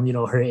mom, you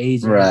know, her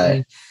age.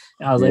 Right.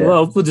 And I was like,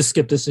 well, we'll just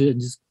skip this shit and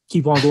just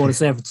keep on going to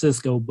San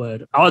Francisco.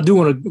 But I do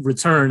want to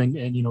return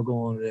and you know, go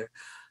on there.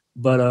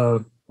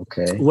 But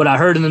what I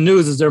heard in the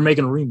news is they're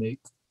making a remake.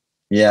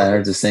 Yeah, I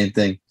heard the same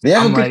thing. They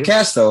have a good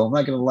cast though. I'm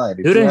not gonna lie.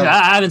 Do they?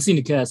 I haven't seen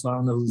the cast, so I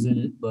don't know who's in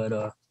it,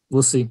 but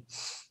we'll see.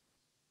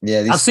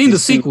 Yeah, I've seen the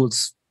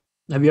sequels.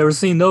 Have you ever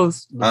seen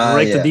those?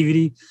 Direct to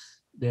DVD.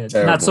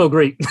 Yeah, not so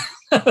great.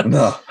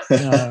 No,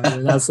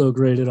 not so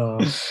great at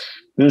all.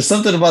 There's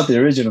something about the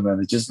original, man.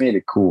 It just made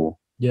it cool.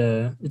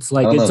 Yeah, it's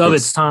like it's of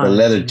its time. The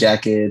leather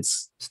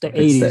jackets. It's the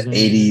 80s. The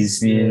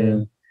 80s,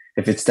 yeah.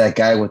 If it's that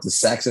guy with the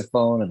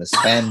saxophone and the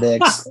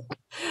spandex,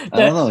 I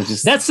don't know.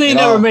 Just that scene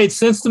never made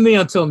sense to me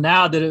until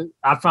now that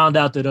I found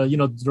out that you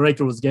know, the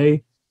director was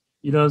gay.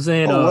 You know what I'm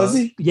saying? Was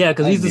he? Yeah,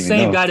 because he's the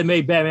same guy that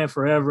made Batman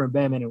Forever and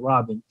Batman and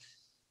Robin.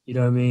 You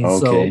know what I mean?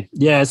 Okay. So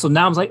yeah, so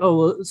now I'm like, oh,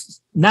 well,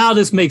 now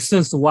this makes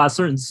sense to why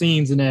certain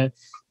scenes in that,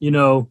 you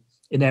know,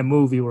 in that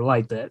movie were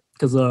like that.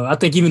 Because I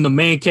think even the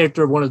main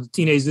character, one of the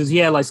teenagers, he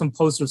had like some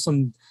poster of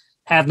some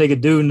half-naked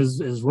dude in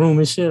his room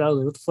and shit. I was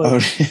like, what the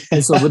fuck? Oh,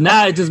 and so, but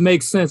now it just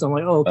makes sense. I'm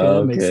like, oh, okay,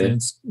 that makes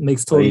sense.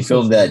 Makes total sense. He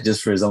filmed that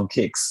just for his own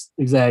kicks.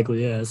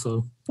 Exactly, yeah.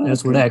 So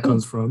that's where that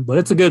comes from. But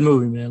it's a good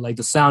movie, man. Like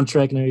the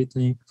soundtrack and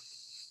everything.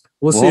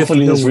 We'll see.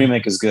 Hopefully this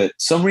remake is good.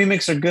 Some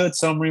remakes are good.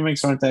 Some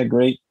remakes aren't that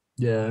great.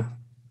 Yeah.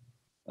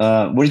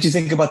 What did you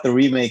think about the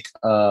remake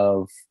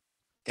of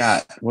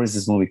God? What is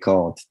this movie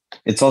called?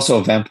 It's also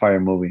a vampire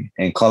movie,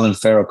 and Colin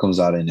Farrell comes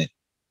out in it.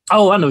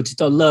 Oh, I know what you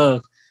thought.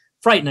 Love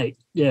Fright Night.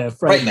 Yeah,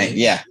 Fright Night.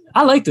 Yeah,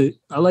 I liked it.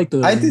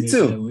 I did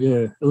too.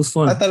 Yeah, it was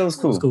fun. I thought it was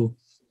cool. It was cool.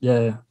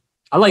 Yeah,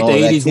 I like the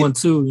 80s one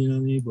too. You know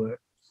what I mean? But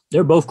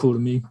they're both cool to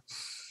me.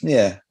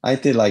 Yeah, I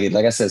did like it.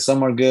 Like I said,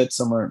 some are good,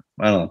 some are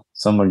I don't know,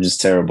 some are just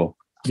terrible.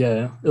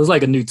 Yeah, it was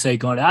like a new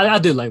take on it. I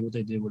did like what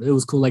they did with it. It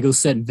was cool. Like it was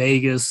set in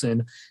Vegas,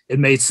 and it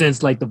made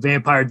sense. Like the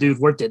vampire dude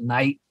worked at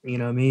night. You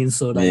know what I mean?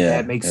 So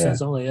that makes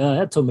sense. I'm like,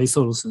 yeah, that makes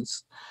total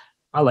sense.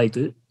 I liked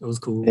it. It was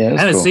cool. Yeah, I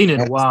haven't seen it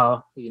in a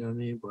while. You know what I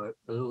mean? But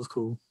it was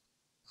cool.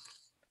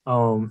 I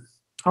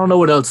don't know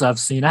what else I've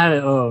seen.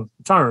 I'm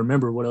trying to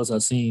remember what else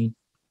I've seen.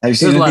 Have you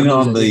seen anything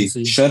on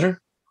the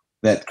Shudder?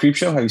 That Creep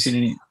Show? Have you seen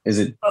any? Is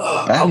it?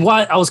 I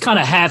was kind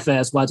of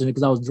half-assed watching it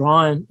because I was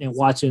drawing and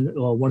watching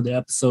one of the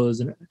episodes,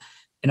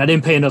 and I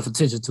didn't pay enough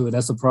attention to it.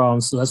 That's the problem.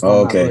 So that's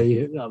why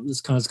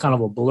it's kind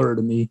of a blur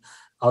to me.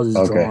 I was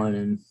just drawing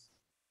and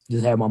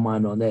just had my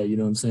mind on that. You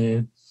know what I'm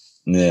saying?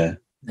 Yeah.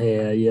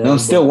 Yeah. No, I'm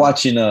still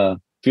watching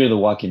Fear the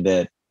Walking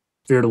Dead.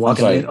 Fear the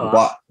Walking Dead.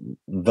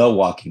 The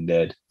Walking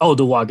Dead. Oh,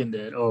 The Walking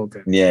Dead. Oh,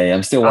 okay. Yeah.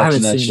 I'm still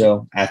watching that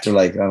show after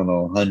like, I don't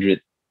know,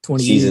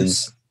 120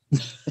 seasons.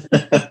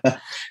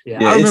 Yeah,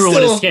 I remember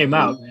when it came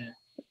out, man.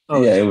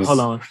 Oh, yeah, it was. Hold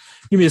on.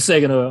 Give me a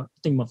second. I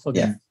think my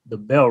fucking the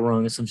bell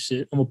rung or some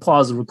shit. I'm gonna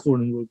pause the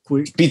recording real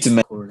quick. Pizza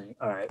Man.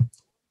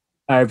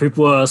 All right,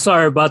 people.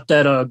 Sorry about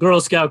that. Girl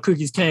Scout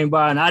cookies came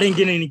by, and I didn't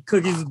get any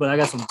cookies, but I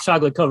got some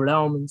chocolate covered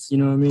almonds. You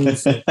know what I mean?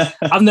 So,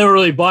 I've never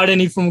really bought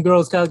any from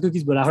Girl Scout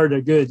cookies, but I heard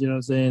they're good. You know what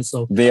I'm saying?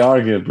 So they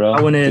are good, bro.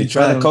 I went in and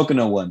try the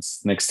coconut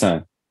ones next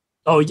time.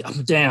 Oh,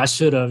 damn, I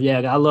should have. Yeah,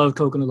 I love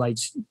coconut, like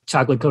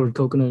chocolate covered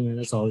coconut, and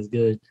that's always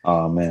good.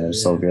 Oh, man, they're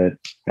so good.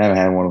 I haven't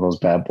had one of those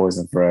bad boys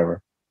in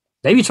forever.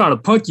 They be trying to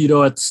punk you,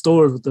 though, at the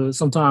stores with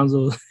sometimes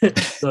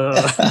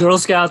the Girl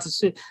Scouts and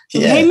shit.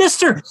 Yeah. Hey,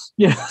 mister!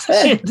 You know what I'm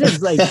saying?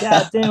 Just like,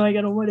 God damn, I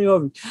got no money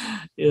over.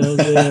 You know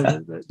what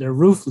I'm saying? They're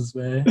ruthless,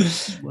 man.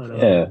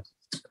 But,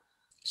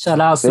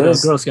 shout out to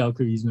the Girl Scout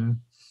cookies,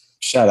 man.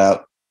 Shout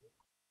out.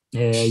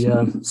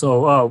 Yeah.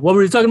 So, what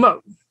were you talking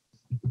about?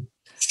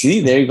 See,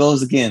 there he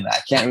goes again. I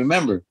can't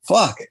remember.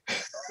 Fuck.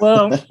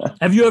 Well,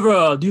 have you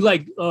ever? Do you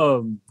like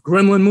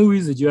Gremlin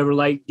movies? Did you ever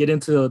like get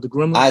into the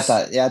Gremlins? I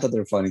thought they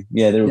were funny.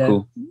 Yeah, they were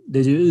cool.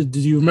 Did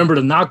you remember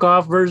the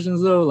knockoff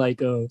versions though?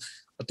 Like I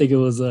think it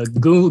was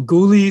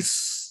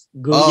Ghoulies.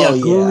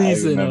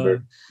 Ghoulies, I remember.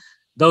 and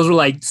those were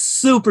like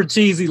super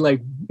cheesy,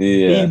 like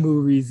B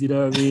movies. You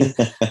know what I mean?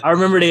 I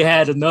remember they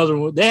had another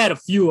one. They had a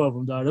few of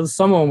them, though.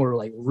 Some of them were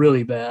like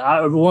really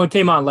bad. One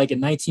came out like in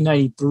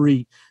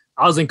 1993.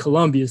 I was in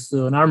Colombia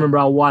still, and I remember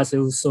I watched it.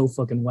 It was so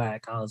fucking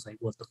whack. I was like,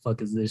 "What the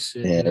fuck is this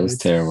shit?" Yeah, it was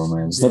terrible,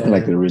 man. It's nothing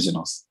like the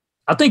originals.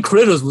 I think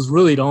Critters was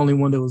really the only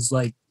one that was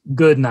like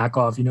good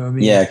knockoff. You know what I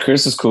mean? Yeah,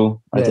 Chris is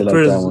cool. I did like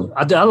that one.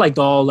 I liked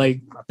all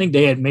like I think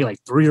they had made like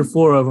 3 or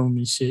 4 of them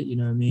and shit. You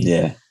know what I mean?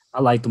 Yeah,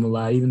 I liked them a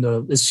lot, even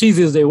though as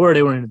cheesy as they were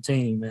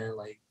entertaining, man.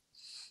 Like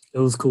it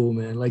was cool,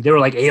 man. Like they were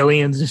like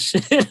aliens and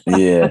shit.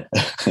 Yeah,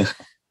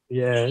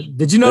 yeah.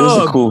 Did you know?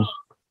 It was cool.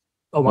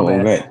 Oh my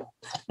bad. Right.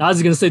 I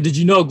was gonna say, did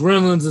you know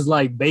Gremlins is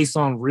like based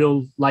on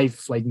real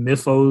life like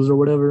mythos or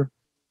whatever?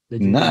 I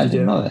didn't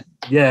know that.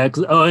 Yeah,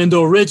 because in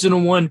the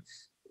original one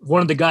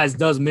of the guys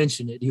does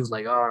mention it. He was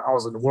like, "Oh, I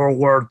was in World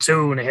War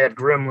II and they had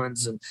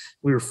gremlins and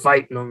we were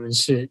fighting them and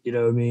shit." You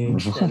know what I mean?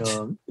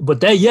 And, but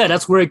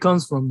that's where it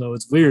comes from, though.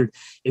 It's weird.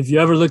 If you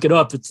ever look it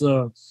up, it's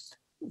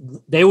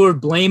they were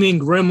blaming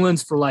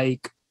gremlins for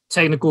like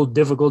technical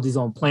difficulties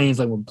on planes,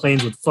 like when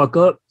planes would fuck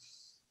up.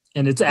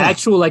 And it's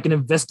actual like an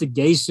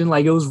investigation.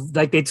 Like it was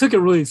like they took it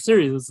really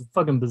serious. It's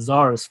fucking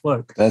bizarre as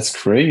fuck. That's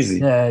crazy.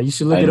 Yeah, you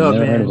should look it up,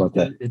 man. Heard about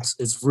that.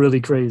 It's really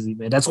crazy,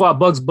 man. That's why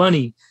Bugs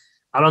Bunny.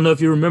 I don't know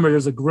if you remember.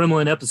 There's a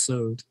Gremlin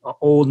episode,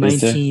 old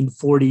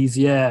 1940s.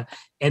 Yeah,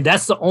 and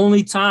that's the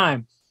only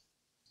time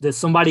that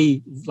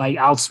somebody like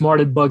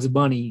outsmarted Bugs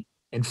Bunny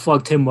and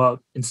fucked him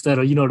up instead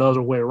of the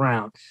other way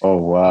around. Oh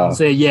wow!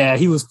 Say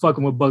he was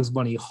fucking with Bugs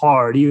Bunny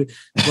hard.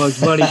 Bugs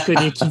Bunny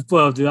couldn't keep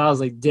up, dude. I was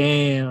like,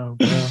 damn.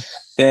 Bro.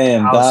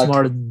 Damn,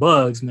 outsmarted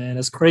Bugs, man.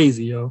 That's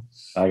crazy, yo.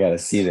 I gotta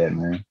see that,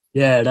 man.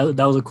 Yeah,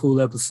 that was a cool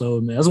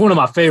episode, man. That's one of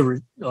my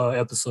favorite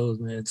episodes,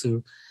 man,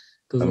 too.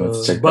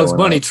 Because Bugs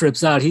Bunny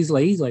trips out. He's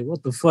like,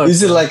 what the fuck?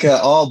 Is it like an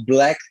all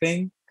black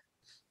thing?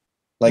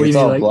 Like it's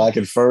all black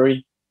and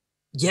furry?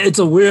 Yeah, it's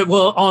a weird.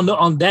 Well,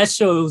 on that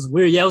show, it was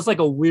weird. Yeah, it was like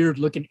a weird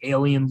looking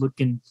alien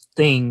looking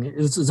thing.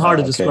 It's hard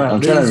to describe.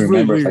 I'm trying to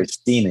remember if I've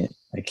seen it.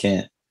 I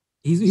can't.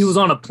 He was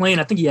on a plane.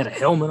 I think he had a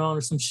helmet on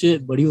or some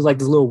shit, but he was like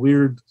this little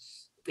weird.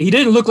 He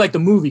didn't look like the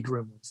movie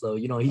Gremlins, though.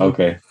 He looked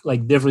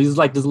like different. He was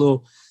like this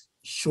little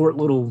short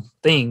little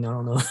thing. I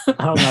don't know.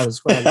 I don't know how to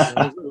describe it.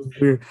 It was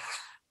weird,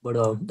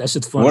 but that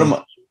shit's funny.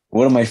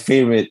 One of my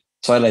favorite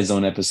Twilight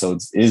Zone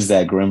episodes is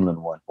that Gremlin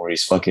one where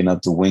he's fucking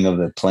up the wing of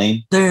the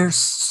plane. There's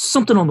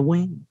something on the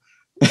wing.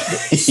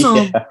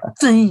 Something.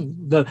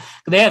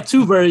 They have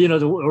 2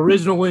 the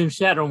original William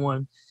Shatner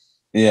one.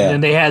 Yeah. And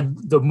then they had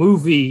the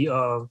movie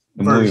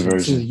version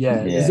too.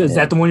 Yeah. Is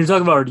that the one you're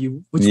talking about, or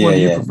which one do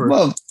you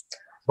prefer?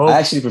 Well, I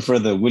actually prefer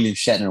the William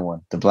Shatner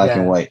one, the black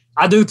and white.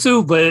 I do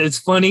too, but it's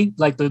funny,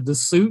 like the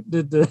suit,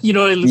 it looks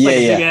like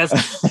a big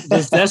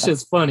ass. That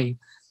shit's funny,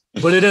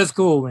 but it is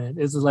cool, man.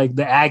 It's like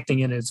the acting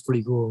in it's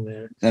pretty cool,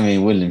 man. I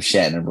mean, William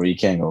Shatner, bro, you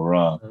can't go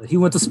wrong. He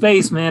went to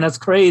space, man. That's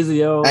crazy,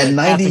 yo. At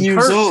 90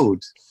 years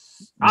old.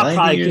 I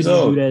probably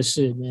couldn't do that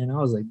shit, man. I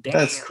was like, damn.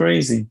 That's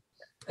crazy.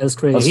 That's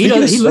crazy.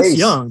 He looks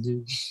young,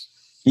 dude.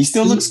 He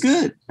still looks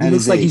good. He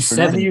looks like he's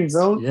 70 years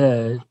old.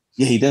 Yeah.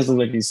 Yeah, he does look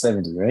like he's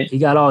 70, right? He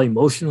got all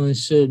emotional and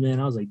shit,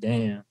 man. I was like,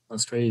 damn,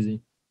 that's crazy.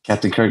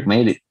 Captain Kirk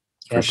made it.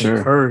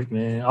 Captain Kirk,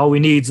 man. All we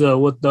need is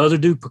what the other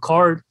dude,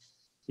 Picard.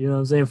 You know what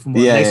I'm saying? From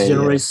Next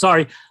Generation. Yeah.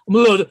 Sorry, I'm a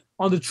little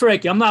on the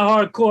trekie. I'm not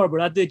hardcore, but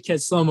I did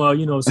catch some, some of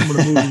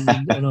the movies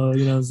and, you know what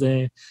I'm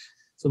saying?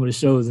 Some of the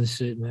shows and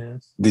shit,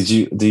 man.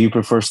 Do you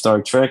prefer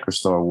Star Trek or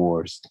Star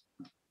Wars?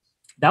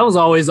 That was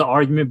always an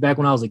argument back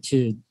when I was a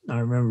kid. I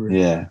remember.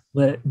 Yeah.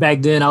 But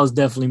back then, I was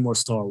definitely more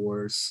Star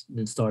Wars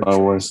than Star Trek.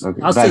 Star Wars.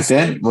 Okay. Back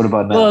then, what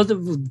about now? Well,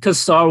 because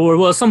Star Wars.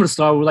 Well, some of the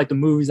Star Wars, like the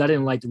movies, I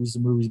didn't like the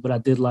recent movies, but I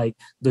did like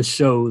the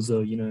shows. Though,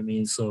 you know what I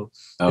mean. So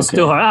it's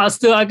still hard.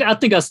 I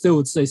think I still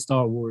would say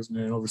Star Wars,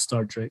 man, over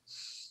Star Trek,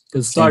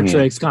 because Star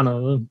Trek's kind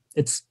of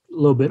it's a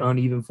little bit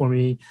uneven for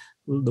me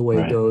the way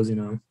it goes.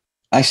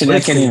 Actually,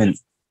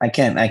 I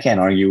can't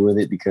argue with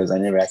it because I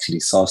never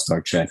actually saw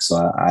Star Trek,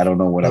 so I don't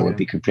know what I would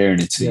be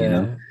comparing it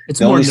to. It's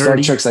the more only nerdy. Star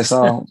Treks I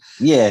saw,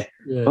 the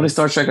only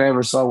Star Trek I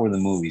ever saw were the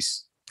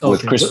movies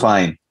with Chris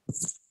Pine.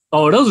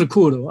 Oh, those are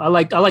cool though. I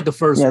like the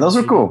first. Yeah, those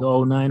are cool.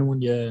 The 09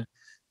 one,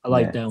 I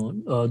like that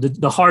one.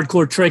 The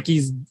hardcore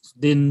Trekkies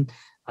didn't.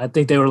 I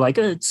think they were like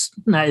it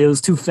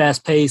was too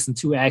fast paced and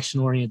too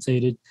action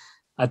orientated.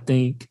 I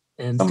think,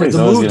 and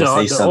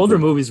the older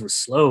movies were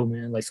slow,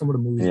 man. Like some of the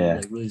movies were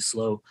like really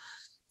slow.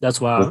 That's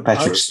why with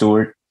Patrick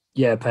Stewart.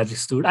 Yeah, Patrick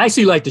Stewart. I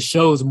actually like the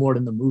shows more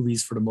than the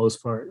movies for the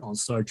most part on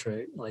Star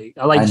Trek. Like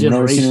I like I've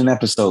Generation. never seen an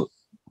episode.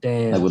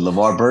 Damn. Like with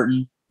LeVar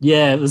Burton.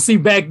 Yeah, but see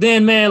back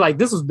then, man, like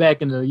this was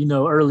back in the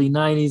early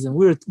 90s, and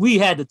we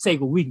had to take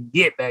what we can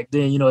get back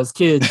then, as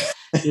kids.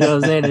 You know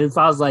what I'm saying? If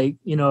I was like,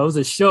 it was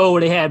a show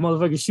where they had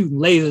motherfuckers shooting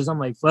lasers, I'm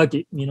like, fuck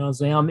it. You know what I'm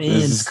saying? I'm in.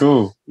 This is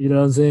cool. You know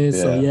what I'm saying?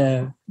 Yeah. So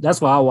yeah,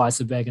 that's why I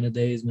watched it back in the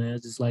days, man.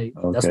 It's just like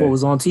that's what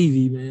was on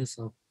TV, man.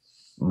 So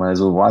might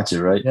as well watch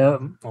it, right? yeah,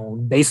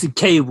 on basic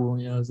cable,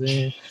 you know what I'm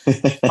saying?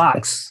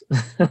 Fox.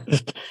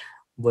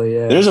 But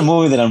yeah. There's a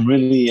movie that I'm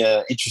really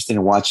interested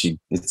in watching.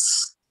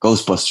 It's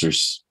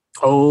Ghostbusters.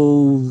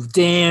 Oh,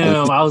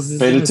 damn. I was just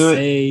gonna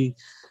say,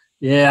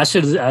 yeah,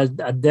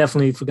 I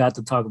definitely forgot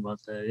to talk about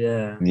that.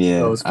 Yeah.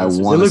 Yeah. I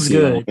want it looks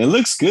good. It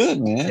looks good,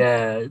 man.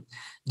 Yeah.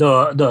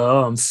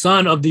 The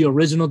son of the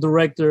original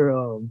director,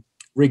 not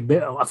Rick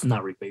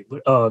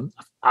Baker, but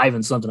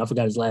Ivan something. I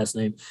forgot his last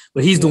name.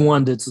 But he's the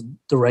one that's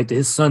directed.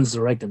 His son's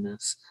directing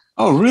this.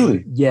 Oh,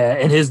 really? Yeah.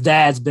 And his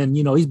dad's been,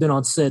 he's been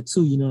on set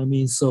too, you know what I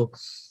mean? So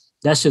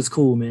that shit's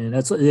cool, man.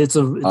 It's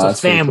a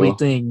family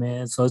thing,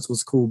 man. So that's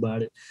what's cool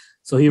about it.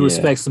 So he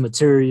respects the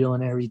material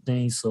and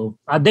everything. So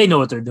they know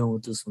what they're doing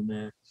with this one,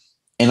 man.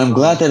 And I'm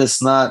glad that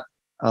it's not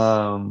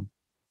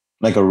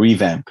like a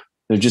revamp.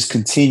 They're just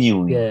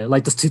continuing. Yeah,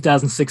 like this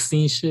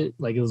 2016 shit.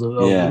 Like it was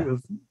that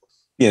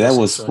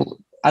was.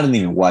 I didn't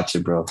even watch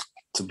it, bro.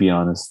 To be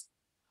honest,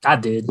 I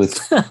did.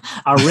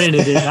 I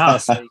rented it. And I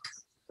was like,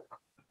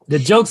 the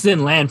jokes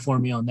didn't land for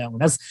me on that one.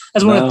 That's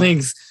one of the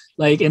things.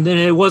 Like, and then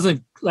it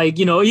wasn't like,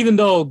 even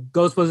though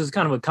Ghostbusters is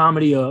kind of a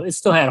comedy, it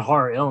still had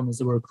horror elements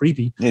that were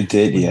creepy. It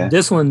did, yeah.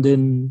 This one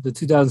didn't. The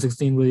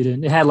 2016 really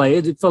didn't. It had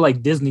it felt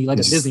like Disney, like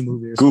a Disney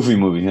movie. Or goofy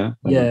movie, huh?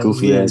 Like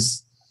goofy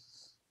ass.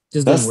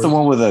 That's the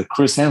one with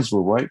Chris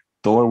Hemsworth, right?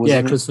 Thor was.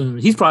 Yeah, Chris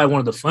Hemsworth. He's probably one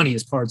of the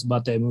funniest parts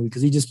about that movie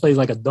because he just plays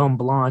like a dumb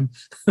blonde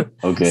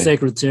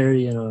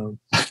secretary, and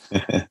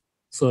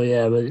so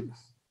yeah,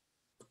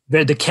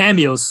 but the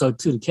cameos suck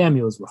too. The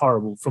cameos were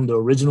horrible from the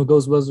original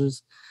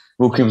Ghostbusters.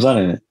 Who comes on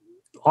in it?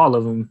 All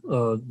of them.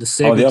 The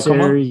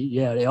secretary,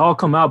 they all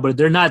come out, but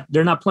they're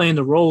not playing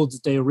the roles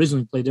that they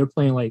originally played. They're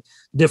playing like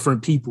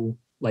different people,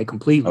 like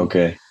completely.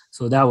 Okay.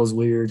 So that was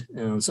weird.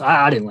 So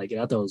I didn't like it.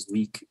 I thought it was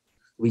weak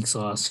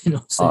sauce. You know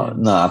what I'm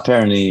saying? No,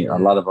 apparently a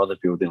lot of other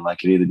people didn't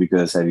like it either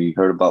because have you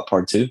heard about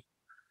part 2?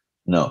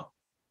 No.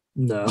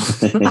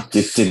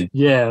 It didn't.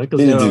 Yeah, because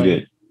didn't do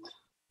good.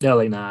 They're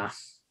like, nah,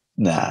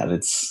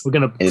 we're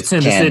gonna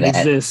pretend this didn't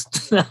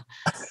exist.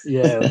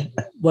 Yeah,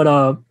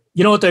 but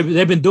you know what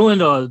they've been doing?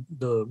 The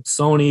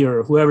Sony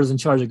or whoever's in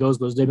charge of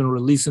Ghostbusters, they've been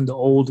releasing the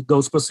old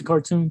Ghostbuster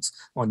cartoons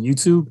on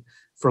YouTube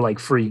for like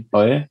free.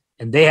 Oh yeah,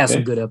 and they have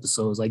some good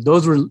episodes. Like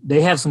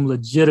they have some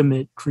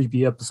legitimate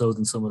creepy episodes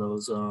in some of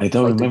those. I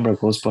don't remember a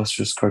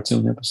Ghostbusters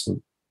cartoon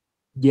episode.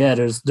 Yeah,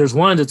 there's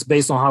one that's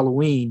based on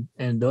Halloween,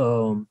 and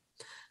the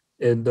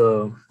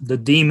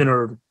demon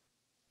or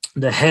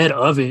the head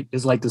of it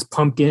is like this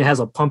pumpkin. It has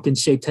a pumpkin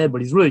shaped head,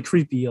 but he's really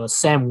creepy.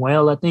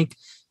 Samuel, I think.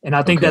 And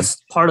I think that's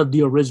part of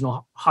the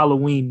original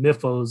Halloween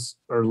mythos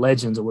or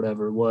legends or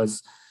whatever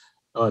was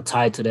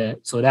tied to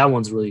that. So that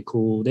one's really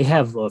cool. They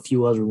have a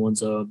few other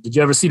ones. Did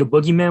you ever see the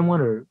Boogeyman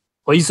one? Or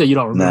well, you said you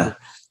don't remember. Nah,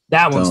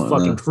 that one's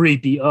fucking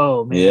creepy.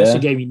 Oh man, that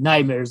shit gave me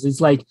nightmares.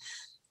 It's like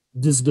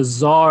this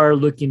bizarre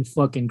looking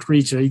fucking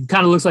creature. He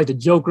kind of looks like the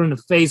Joker in the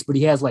face, but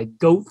he has like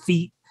goat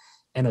feet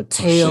and a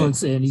tail, and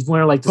he's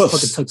wearing like this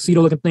fucking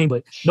tuxedo looking thing,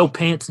 but no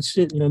pants and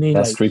shit. You know what I mean?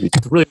 That's like, creepy.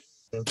 It's really,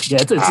 it's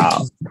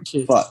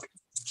shit. Fuck.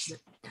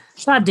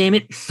 God damn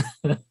it.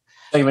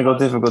 Technical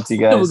difficulty,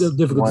 guys.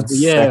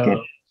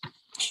 That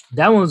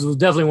one was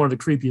definitely one of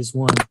the creepiest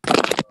ones.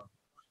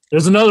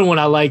 There's another one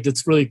I like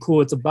that's really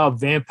cool. It's about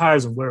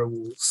vampires and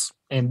werewolves.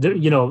 And,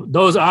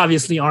 those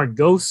obviously aren't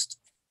ghosts.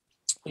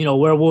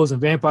 Werewolves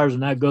and vampires are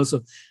not ghosts.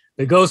 So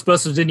the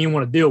Ghostbusters didn't even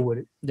want to deal with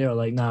it. They were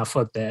like, nah,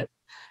 fuck that.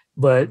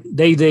 But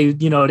they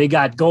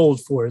got gold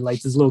for it.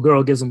 Like this little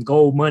girl gives them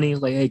gold money.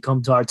 Like, hey,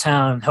 come to our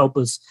town and help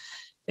us.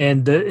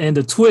 And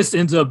the twist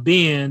ends up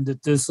being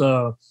that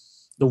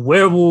the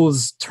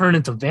werewolves turn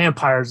into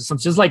vampires or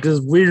something. Just like this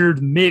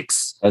weird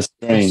mix. That's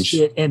strange.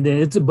 Shit. And then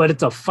it's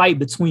a fight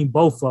between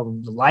both of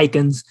them, the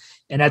Lycans.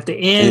 And at the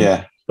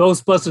end,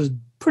 Ghostbusters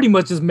pretty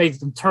much just makes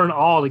them turn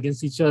all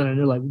against each other. And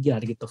they're like, we got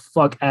to get the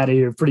fuck out of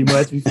here pretty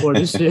much before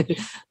this shit.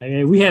 I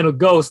mean, we handle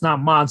ghosts, not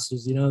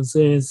monsters. You know what I'm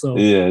saying? So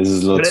yeah, this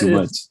is a little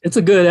too much. It's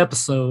a good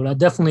episode. I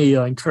definitely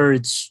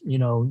encourage,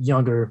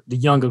 the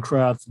younger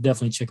crowd to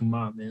definitely check them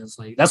out, man. It's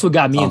like, that's what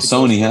got me into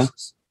Sony, huh?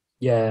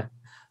 Yeah.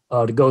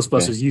 The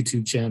Ghostbusters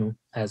YouTube channel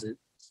has it.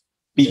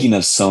 Speaking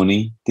of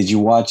Sony, did you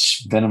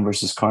watch Venom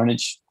vs.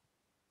 Carnage?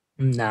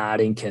 Nah, I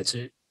didn't catch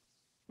it.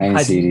 I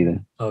didn't see it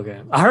either.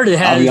 Okay. I heard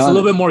it's a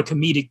little bit more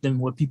comedic than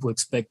what people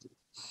expected,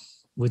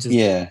 which is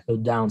the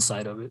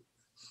downside of it.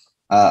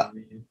 I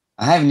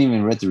haven't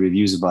even read the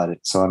reviews about it,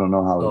 so I don't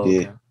know how it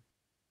did.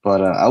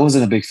 But I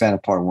wasn't a big fan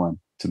of part 1,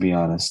 to be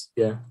honest.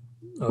 Yeah.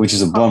 Okay. Which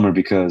is a bummer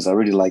because I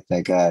really like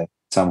that guy,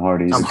 Tom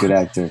Hardy. He's a good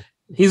actor.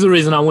 He's the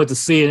reason I went to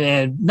see it,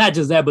 and not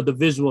just that, but the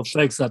visual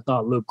effects I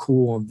thought looked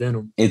cool on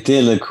Venom. It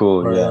did look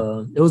cool,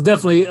 It was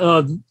definitely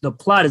the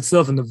plot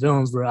itself and the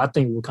villains were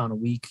kind of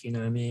weak. You know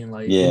what I mean?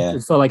 Like,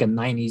 it felt like a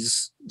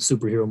 '90s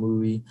superhero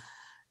movie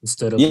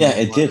instead of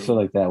it did feel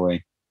like that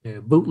way. Yeah,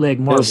 bootleg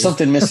Marvel. There was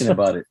something missing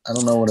about it. I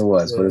don't know what it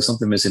was, but there's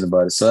something missing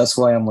about it. So that's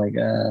why I'm like,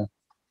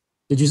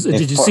 Did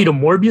you see the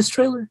Morbius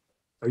trailer?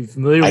 Are you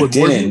familiar with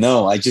Morbius? I didn't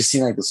know. I just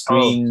seen like the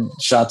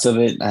screenshots of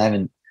it. I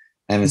haven't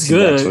it's seen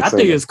good. the I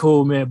think it's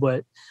cool, man.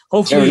 But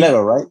hopefully, Jared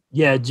Leto, right?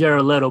 Yeah,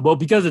 Jared Leto. But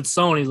because it's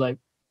Sony, like,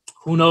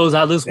 who knows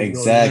how this will go?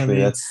 Exactly.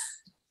 You know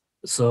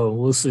so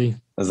we'll see.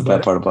 That's the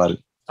bad part about it.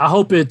 I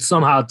hope it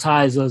somehow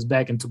ties us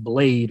back into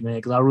Blade, man,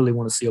 because I really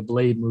want to see a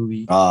Blade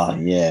movie. Oh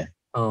yeah.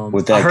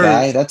 With that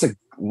guy,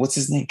 what's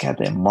his name? Got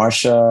that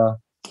Marsha.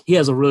 He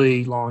has a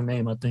really long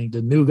name, I think.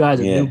 The new guy,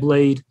 new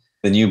Blade.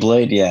 The new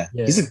Blade, yeah.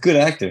 He's a good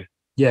actor.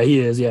 Yeah, he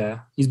is.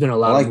 Yeah, he's been a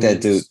lot. I like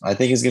that dude. I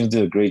think he's gonna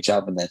do a great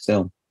job in that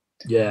film.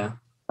 Yeah,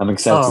 I'm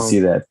excited to see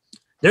that.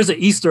 There's an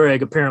Easter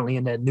egg apparently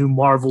in that new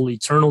Marvel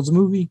Eternals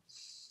movie.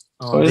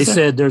 They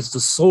said there's the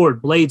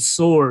sword, Blade's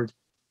sword,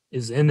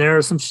 is in there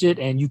or some shit,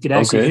 and you could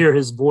actually hear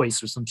his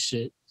voice or some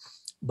shit.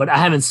 But I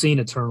haven't seen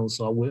Eternals,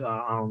 so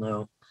I don't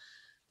know.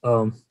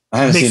 I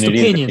haven't seen it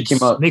either. It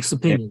came out mixed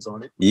opinions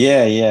on it.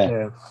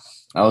 Yeah.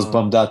 I was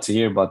bummed out to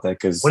hear about that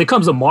because when it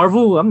comes to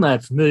Marvel, I'm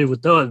not familiar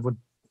with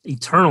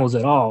Eternals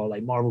at all.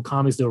 Like Marvel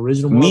Comics, the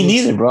original. Me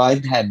neither, bro. I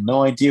had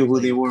no idea who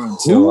they were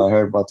until I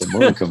heard about the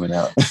movie coming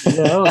out.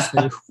 I was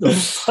like, who the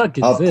fuck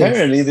is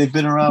Apparently, this? they've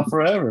been around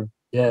forever.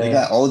 Yeah, they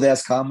got old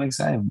ass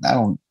comics. I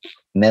don't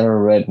never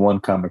read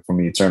one comic from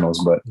the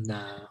Eternals, but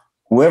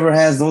whoever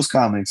has those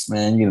comics,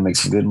 man, you're gonna make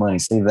some good money.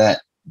 Save that.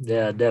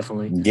 Yeah,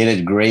 definitely. Get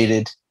it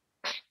graded.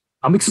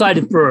 I'm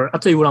excited I'll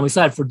tell you what, I'm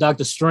excited for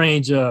Doctor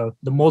Strange, the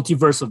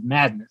Multiverse of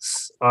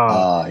Madness.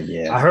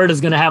 Yeah. I heard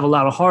it's going to have a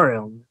lot of horror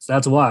elements.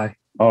 That's why.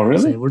 Oh,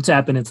 really? We're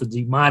tapping into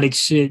demonic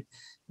shit.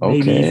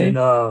 Maybe even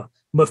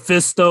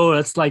Mephisto.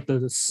 That's like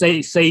the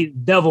Satan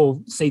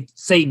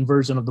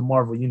version of the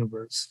Marvel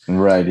Universe.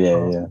 Right,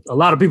 yeah. A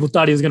lot of people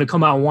thought he was going to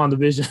come out in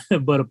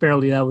WandaVision, but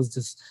apparently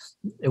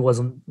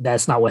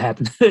that's not what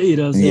happened. You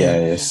know what I'm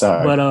saying? Yeah,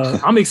 sorry. But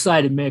I'm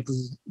excited, man,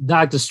 because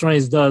Doctor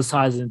Strange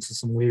ties into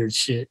some weird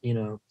shit, you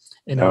know.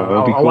 And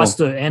I watched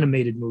the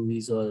animated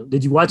movies.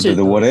 Did you watch it?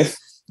 The What If?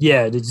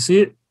 Yeah. Did you see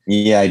it?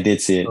 Yeah, I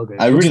did see it. Okay.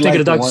 I really liked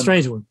the Doctor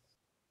Strange one.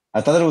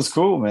 I thought it was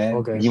cool, man.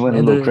 Okay. He went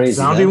a little crazy.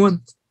 Zombie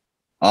one?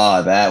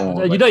 Oh, that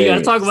one. You know, you got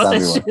to talk about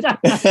that shit.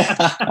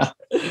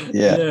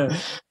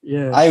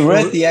 Yeah. I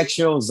read the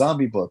actual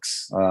zombie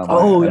books. I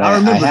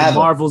remember the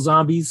Marvel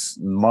Zombies.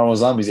 Marvel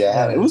Zombies, yeah, I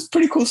have it. It was a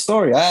pretty cool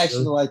story. I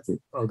actually liked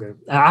it. Okay.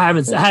 I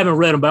haven't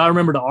read them, but I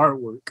remember the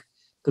artwork.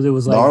 Because it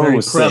was like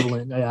very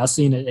prevalent. I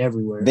seen it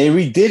everywhere. They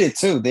redid it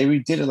too. They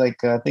redid it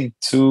like I think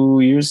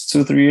 3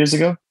 years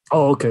ago.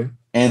 Oh, okay.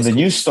 And the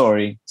new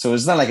story, so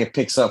it's not like it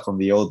picks up from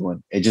the old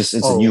one. It's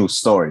a new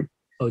story.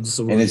 Oh,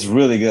 and it's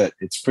really good.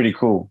 It's pretty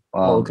cool.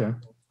 Okay.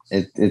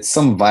 It's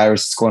some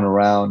virus that's going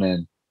around,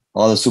 and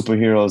all the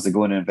superheroes they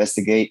go in and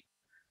investigate.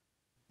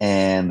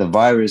 And the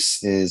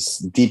virus is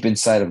deep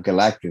inside of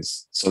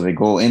Galactus, so they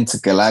go into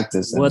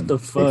Galactus. What the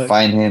fuck? They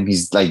find him.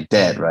 He's like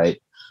dead, right?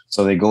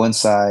 So they go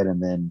inside,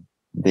 and then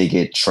they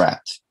get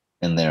trapped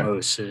in there.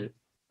 Oh shit!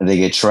 They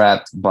get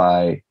trapped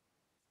by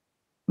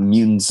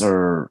mutants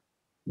or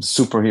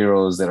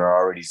superheroes that are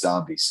already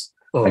zombies.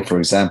 Like for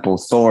example,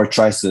 Thor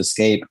tries to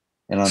escape,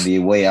 and on the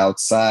way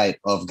outside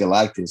of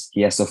Galactus,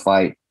 he has to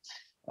fight.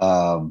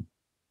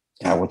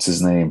 What's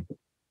his name?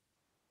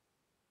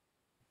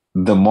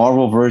 The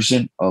Marvel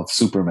version of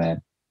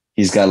Superman.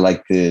 He's got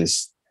like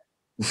this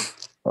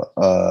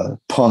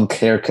punk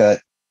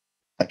haircut.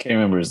 I can't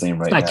remember his name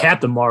right now. It's not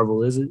Captain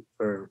Marvel, is it?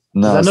 Or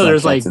no, I know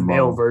there's like Captain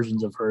male Marvel.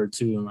 Versions of her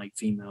too, and like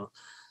female.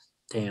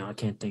 Damn, I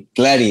can't think.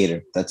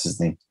 Gladiator, that's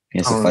his name. He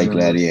has to fight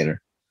Gladiator.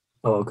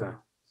 Oh, okay.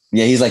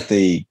 Yeah, he's like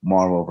the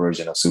Marvel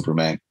version of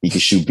Superman. He can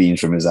shoot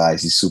beams from his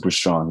eyes. He's super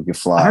strong. He can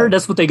fly. I heard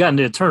that's what they got in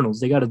the Eternals.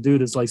 They got a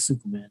dude that's like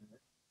Superman.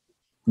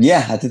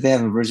 Yeah, I think they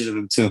have a version of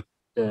him too.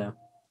 Yeah.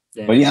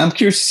 But yeah, I'm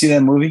curious to see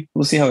that movie.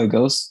 We'll see how it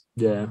goes.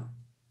 Yeah.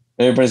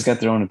 Everybody's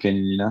got their own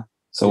opinion, you know?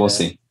 So we'll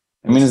see.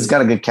 I mean, it's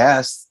got a good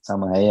cast.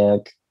 Salma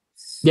Hayek.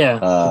 Yeah.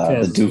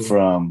 The dude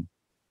from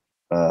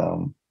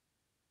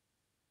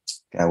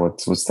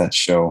what's that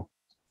show?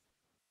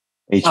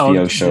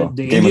 HBO show.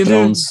 The Game of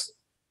Thrones.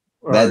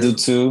 Or, that dude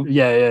too.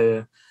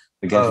 Yeah.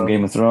 The guy from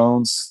Game of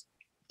Thrones.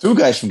 2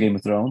 guys from Game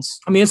of Thrones.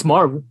 I mean, it's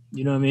Marvel.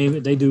 You know what I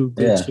mean? They do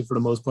good shit for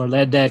the most part.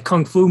 That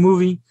Kung Fu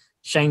movie,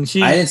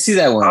 Shang-Chi. I didn't see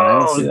that one.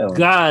 Oh,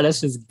 God,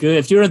 that's just good.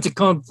 If you're into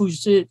Kung Fu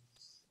shit.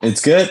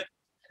 It's good.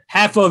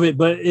 Half of it,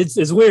 but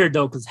it's weird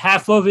though, because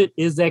half of it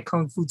is that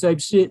Kung Fu type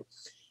shit.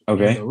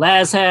 Okay. And the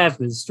last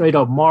half is straight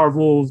up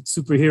Marvel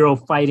superhero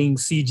fighting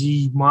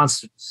CG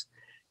monsters.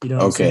 You know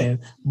what I'm saying?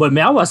 But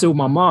man, I watched it with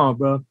my mom,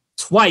 bro.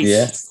 Twice.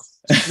 Yeah.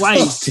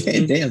 Twice.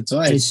 Damn,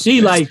 twice. And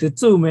she liked it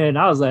too, man.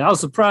 I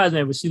was surprised,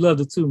 man, but she loved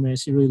it too, man.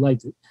 She really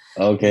liked it.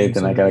 Okay,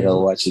 then I gotta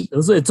go watch it.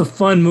 It's a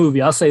fun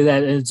movie. I'll say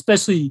that. And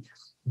especially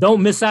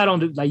don't miss out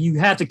on you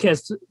have to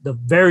catch the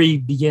very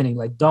beginning.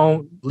 Like,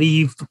 don't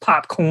leave the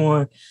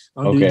popcorn.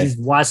 Just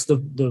watch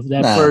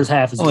that first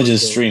half. I'm gonna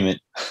just stream it.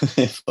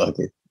 Fuck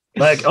it.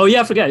 Like, oh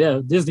yeah, I forgot. Yeah,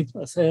 Disney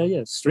Plus. Hell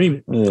yeah, stream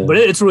it. Yeah. But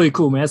it's really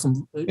cool, man.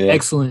 Some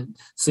excellent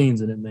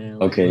scenes in it, man.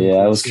 Like, okay, really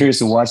I cool was curious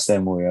to watch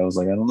that movie. I was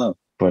like, I don't know,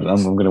 but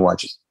I'm gonna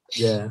watch it.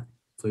 Yeah,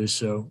 for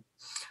sure.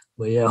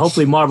 But yeah,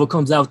 hopefully Marvel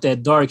comes out with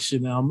that dark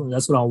shit, man.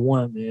 That's what I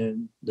want,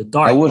 man. The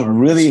dark. I would Marvel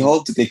really shit.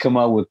 hope that they come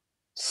out with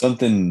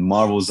something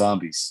Marvel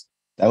Zombies.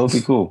 That would be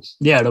cool.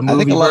 Yeah, the movie I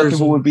think a lot version. of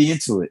people would be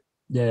into it.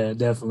 Yeah,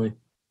 definitely.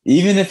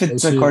 Even if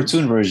it's a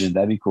cartoon version,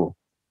 that'd be cool.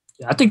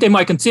 I think they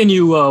might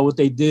continue what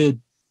they did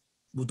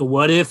with the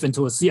What If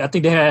into a season. I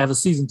think they have a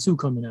season 2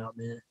 coming out,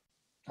 man.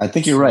 I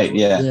think you're right.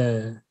 Yeah.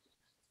 Yeah.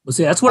 But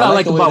see, that's what I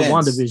like liked about it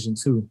ends.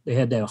 WandaVision too. They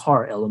had that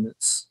horror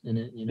elements in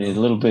it, you know. A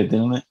little bit,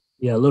 didn't it?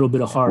 Yeah, a little bit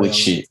of horror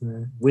Witch elements, shit.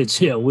 man. Witch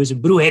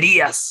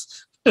brujerías.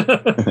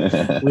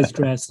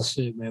 Witchcrafts and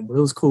shit, man. But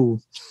it was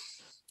cool.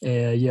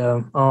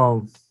 Yeah.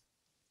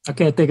 I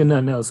can't think of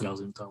nothing else that I was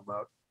going to talk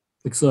about.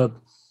 Except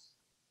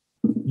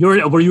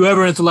were you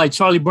ever into like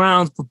Charlie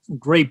Brown's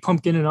Great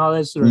Pumpkin and all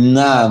that shit?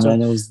 Nah,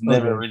 man, I was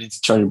never really into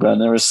Charlie Brown.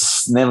 Never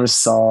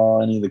saw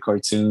any of the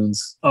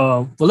cartoons.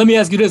 Well, let me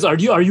ask you this: Are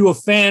you a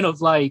fan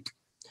of like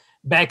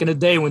back in the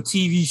day when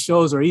TV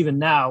shows, or even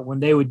now when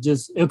they would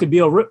it could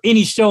be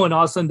any show, and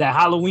all of a sudden that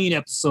Halloween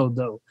episode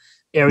though,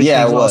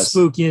 everything's all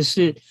spooky and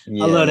shit.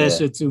 Yeah, I love that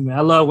shit too, man.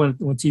 I love when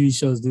TV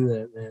shows do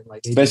that, man.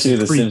 Like especially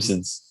The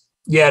Simpsons.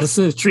 Yeah, The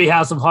Simpsons,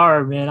 Treehouse of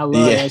Horror, man. I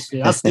love that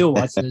shit. I still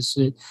watch that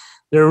shit.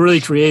 They're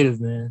really creative,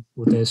 man,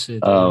 with that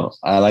shit.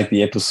 I like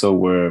the episode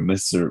where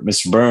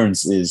Mr.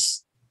 Burns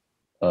is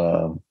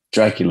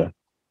Dracula.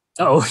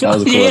 Oh, that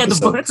cool yeah, the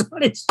Burns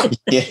on it.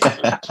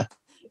 Yeah.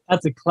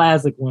 That's a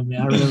classic one,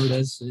 man. I remember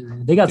that shit,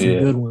 man. They got some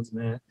good ones,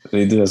 man.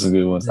 They do have some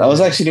good ones. Yeah. I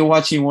was actually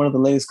watching one of the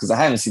latest because I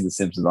haven't seen The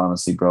Simpsons,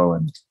 honestly, bro.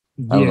 And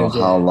I don't know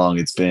how long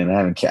it's been. I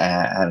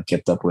haven't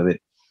kept up with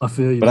it. I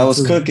feel you. But I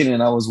was cooking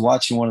and I was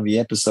watching one of the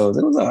episodes.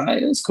 It was all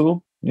right. It was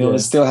cool. You know, it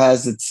still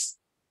has its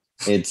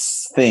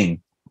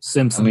thing.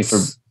 Simpsons. I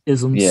mean,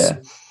 isms. Yeah.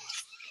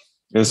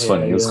 It was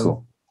funny. It was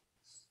cool.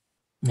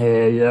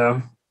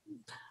 Yeah.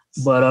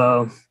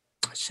 But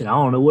shit, I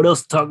don't know what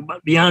else to talk about.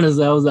 To be honest,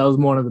 that was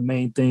one of the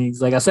main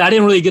things. Like I said, I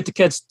didn't really get to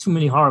catch too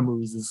many horror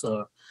movies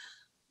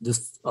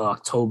this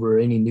October.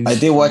 Any new? I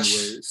did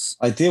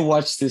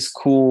watch this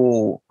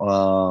cool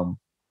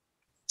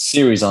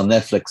series on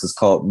Netflix. It's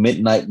called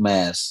Midnight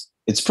Mass.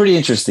 It's pretty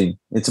interesting.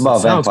 It's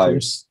about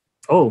vampires.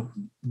 Cool. Oh,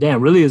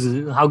 damn! Really? Is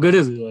it? How good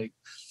is it? Like,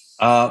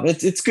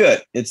 it's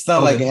good. It's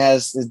not like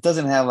it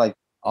doesn't have like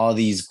all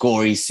these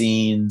gory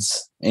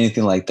scenes,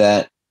 anything like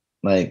that,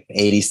 like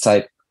 80s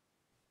type.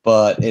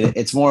 But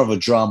it's more of a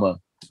drama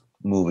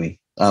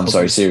movie.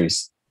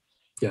 Series.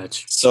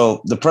 Gotcha.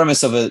 So the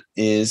premise of it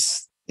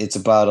is it's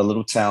about a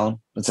little town.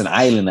 It's an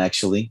island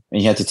actually,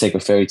 and you have to take a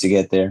ferry to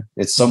get there.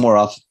 It's somewhere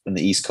off in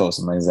the East Coast.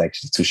 I'm not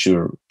actually too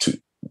sure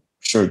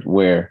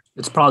where.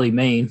 It's probably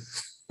Maine.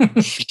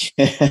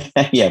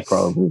 Yeah,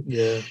 probably.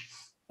 Yeah.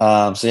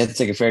 So you have to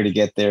take a ferry to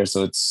get there.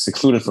 So it's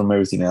secluded from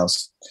everything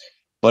else.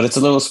 But it's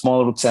a small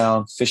little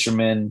town.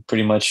 Fishermen,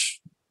 pretty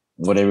much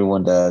what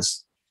everyone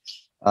does.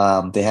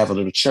 They have a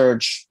little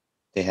church.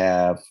 They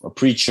have a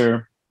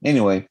preacher.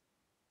 Anyway,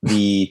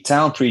 the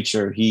town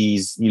preacher,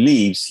 he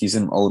leaves. He's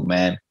an old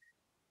man.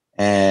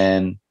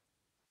 And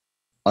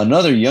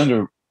another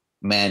younger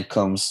man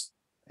comes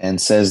and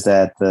says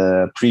that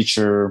the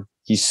preacher,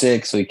 he's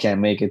sick, so he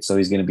can't make it. So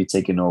he's going to be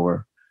taken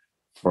over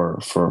for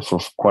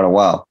quite a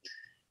while.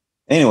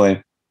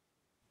 Anyway,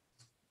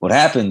 what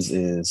happens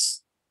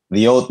is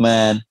the old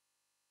man,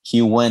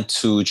 he went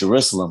to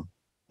Jerusalem,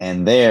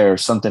 and there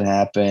something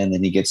happened,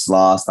 and he gets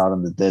lost out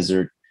in the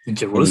desert. In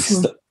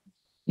Jerusalem?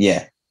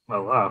 Yeah.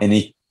 Oh, wow. And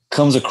he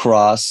comes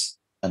across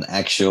an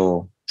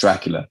actual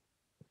Dracula.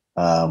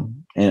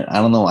 And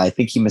I don't know, I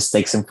think he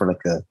mistakes him for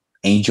like an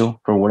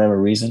angel for whatever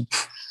reason.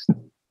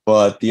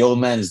 But the old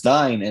man is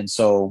dying, and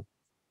so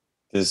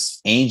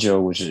this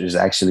angel, which is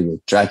actually a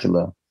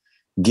Dracula,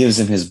 gives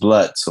him his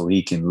blood so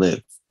he can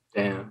live.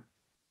 Damn.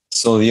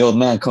 So the old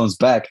man comes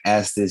back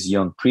as this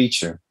young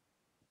preacher.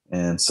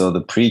 And so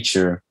the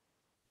preacher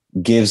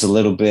gives a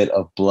little bit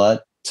of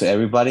blood to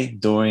everybody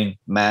during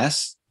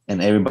mass,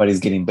 and everybody's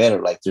getting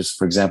better. Like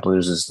for example,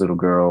 there's this little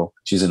girl,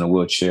 she's in a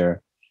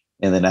wheelchair.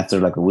 And then after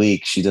like a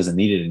week, she doesn't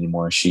need it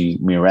anymore. She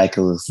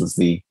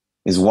miraculously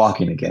is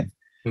walking again.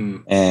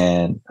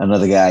 And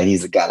another guy,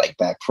 he's got like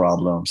back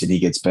problems and he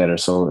gets better.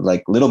 So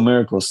like little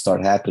miracles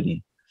start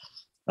happening.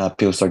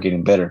 People start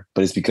getting better,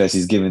 but it's because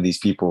he's giving these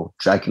people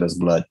Dracula's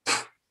blood.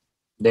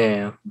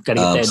 Damn, gotta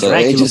get that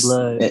Dracula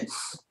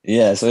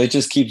blood. So it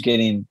just keeps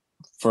getting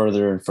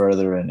further and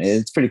further, and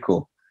it's pretty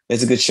cool.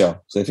 It's a good show.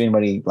 So if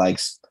anybody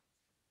likes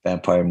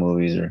vampire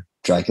movies or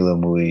Dracula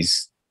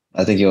movies,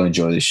 I think you'll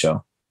enjoy this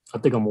show. I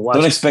think I'm gonna watch.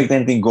 Don't expect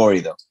anything gory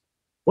though.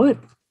 What?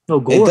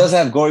 No gore. It does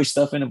have gory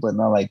stuff in it, but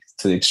not like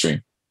to the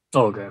extreme.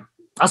 Oh, okay.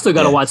 I still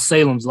gotta watch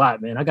Salem's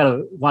Lot, man. I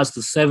gotta watch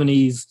the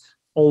 70s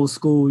old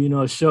school,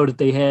 show that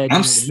they had.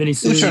 I'm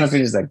still trying to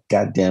finish that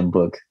goddamn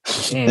book.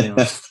 Damn.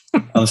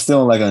 I'm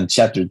still like on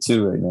chapter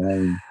 2 right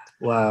now.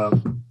 Wow.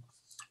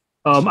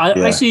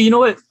 Actually, you know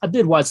what? I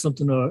did watch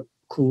something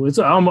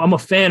cool. I'm a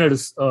fan of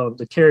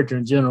the character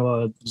in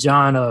general.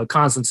 John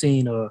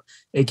Constantine,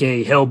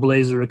 aka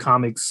Hellblazer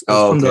comics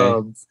from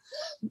the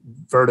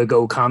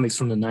Vertigo comics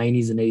from the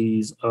 90s and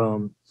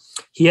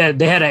 80s.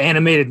 They had an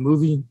animated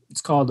movie.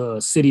 It's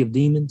called City of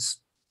Demons.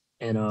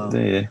 and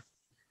Yeah.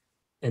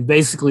 and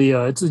basically,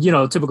 it's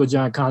a typical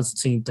John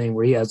Constantine thing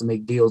where he has to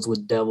make deals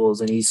with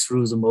devils and he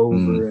screws them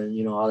over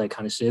and all that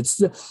kind of shit.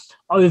 It's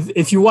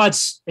if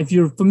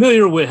you're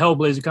familiar with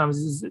Hellblazer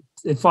comics,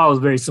 it follows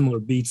very similar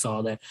beats,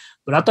 all that.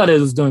 But I thought it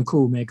was done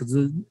cool, man, because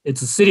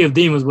it's a city of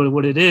demons. But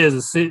what it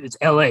is it's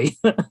L.A.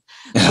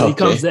 So he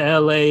comes to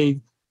L.A.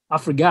 I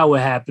forgot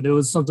what happened. It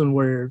was something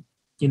where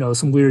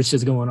some weird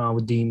shit's going on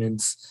with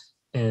demons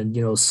and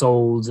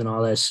souls and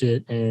all that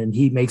shit, and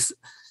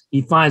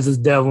he finds this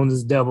devil, and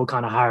this devil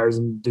kind of hires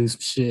him to do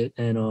some shit.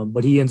 And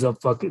but they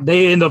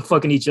end up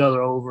fucking each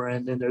other over.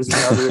 And then there's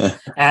another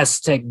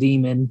Aztec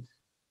demon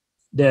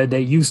that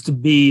used to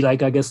be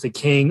like, I guess, the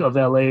king of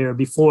LA or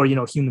before,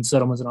 human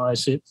settlements and all that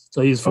shit. So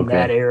he's from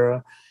that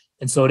era.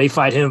 And so they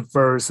fight him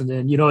first. And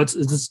then, it's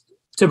this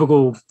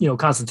typical,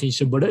 Constantine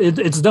shit, but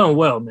it's done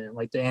well, man.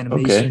 Like the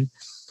animation. Okay.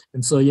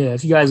 And so, yeah,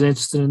 if you guys are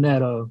interested in that,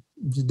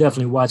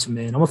 definitely watch it,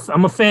 man.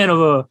 I'm a fan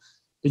of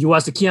did you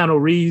watch the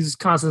Keanu Reeves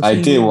Constantine? I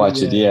did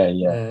watch it. Yeah.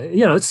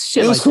 It's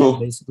shit like cool.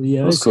 That, basically.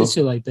 Yeah, it's cool.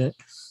 Shit like that.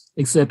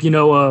 Except,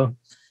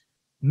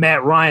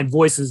 Matt Ryan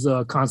voices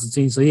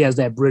Constantine, so he has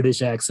that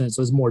British accent,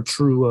 so it's more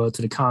true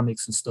to the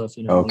comics and stuff.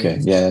 Okay.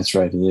 Yeah, that's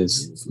right. He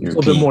is. It's a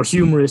little bit more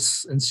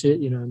humorous and shit.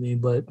 You know what I mean?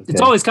 But it's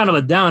always kind of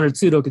a downer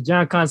too, though, because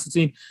John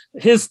Constantine,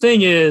 his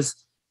thing is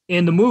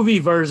in the movie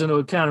version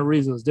of Keanu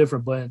Reeves was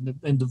different, but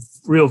in the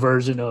real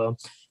version,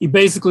 he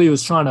basically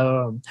was trying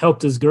to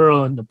help this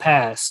girl in the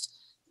past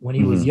when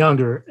he was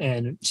younger,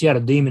 and she had a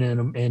demon in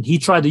him, and he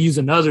tried to use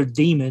another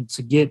demon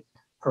to get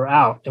her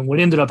out. And what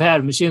ended up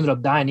happening, she ended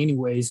up dying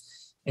anyways,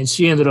 and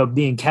she ended up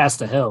being cast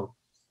to hell.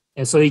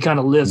 And so he kind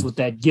of lives with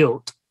that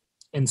guilt.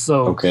 And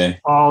so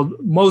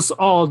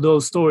all of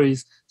those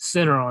stories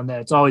center on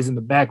that. It's always in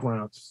the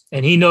background.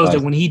 And he knows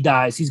that when he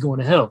dies, he's going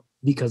to hell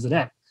because of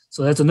that.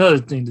 So that's another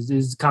thing that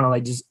is kind of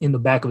like just in the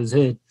back of his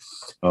head.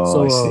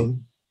 Oh, I see.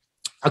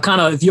 I kind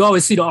of, if you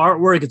always see the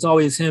artwork, it's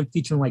always him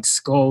featuring like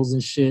skulls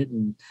and shit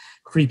and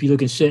creepy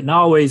looking shit.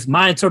 And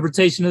my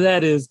interpretation of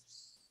that is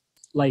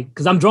like,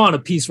 because I'm drawing a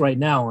piece right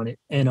now on it,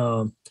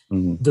 and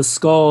the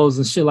skulls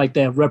and shit like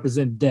that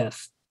represent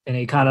death, and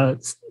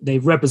they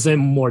represent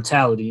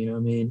mortality, you know what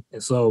I mean?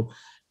 And so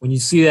when you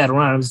see that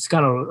around him, it's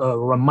kind of a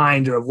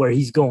reminder of where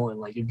he's going.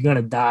 Like, you're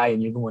gonna die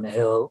and you're going to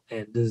hell,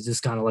 and this is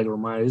just kind of like a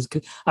reminder.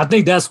 I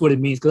think that's what it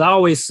means, because I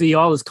always see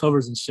all his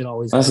covers and shit.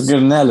 That's a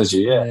good analogy.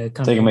 Yeah, I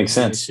think it makes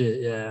sense.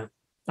 Shit, yeah.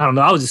 I don't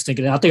know. I was just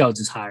thinking. I think I was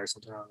just high or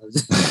something. I was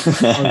just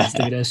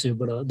thinking that shit.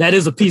 But that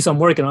is a piece I'm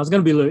working on. It's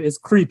gonna be. It's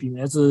creepy,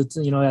 man. That's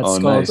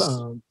skulls. Nice.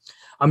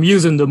 I'm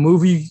using the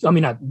movie. I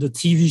mean, not the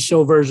TV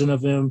show version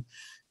of him,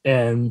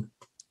 and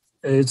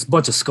it's a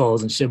bunch of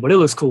skulls and shit. But it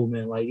looks cool,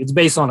 man. Like, it's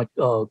based on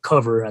a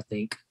cover, I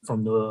think,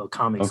 from the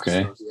comics. Okay.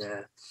 And stuff.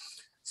 Yeah.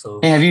 So.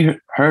 Hey, have you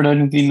heard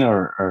anything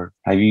or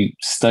have you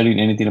studied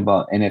anything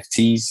about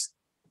NFTs?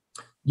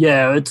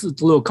 Yeah, it's a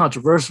little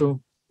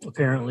controversial,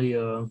 apparently.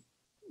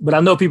 But I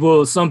know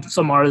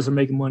some artists are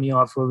making money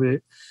off of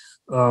it.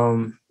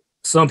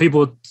 Some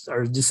people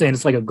are just saying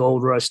it's like a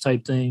gold rush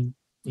type thing.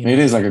 It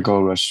is like a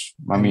gold rush.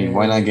 I mean,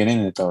 why not get in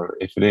it though,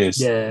 if it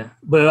is? Yeah,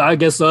 but I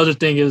guess the other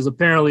thing is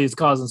apparently it's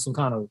causing some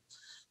kind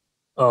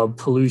of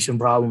pollution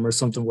problem or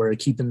something where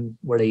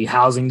they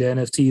housing the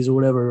NFTs or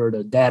whatever, or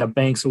the data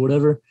banks or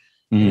whatever.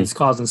 And it's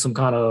causing some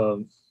kind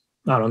of,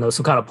 I don't know,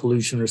 some kind of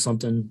pollution or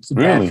something. It's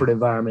bad for the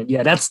environment.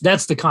 Yeah, that's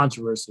the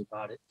controversy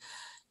about it.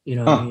 You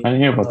know, I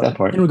didn't hear about that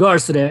part. In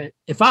regards to that,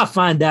 if I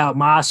find out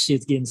my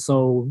shit's getting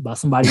sold by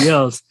somebody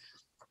else,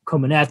 I'm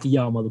coming after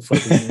y'all,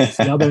 motherfuckers. Man.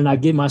 So y'all better not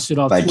get my shit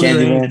off like Twitter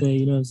Candyman. or anything.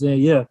 You know what I'm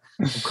saying? Yeah,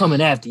 I'm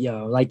coming after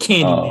y'all, like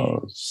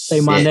Candyman. Say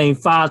my name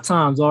 5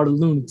 times, all the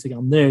lunatic.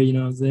 I'm there. You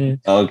know what I'm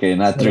saying? Okay,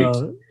 not 3.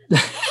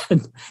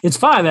 It's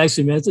 5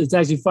 actually, man. It's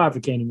actually 5 for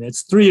Candyman.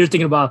 It's 3. You're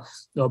thinking about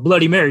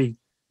Bloody Mary.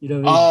 You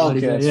know? Oh, okay,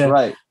 that's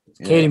right.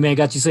 Candyman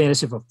got you saying that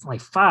shit for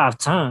like 5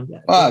 times.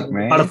 Fuck,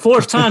 man. By the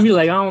 4th time, you're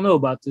like, I don't know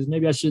about this.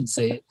 Maybe I shouldn't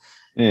say it.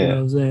 Yeah. You know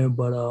what I'm saying?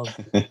 But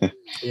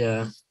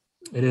yeah,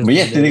 it is. But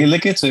yeah, did you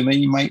look into it, man?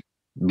 You might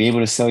be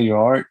able to sell your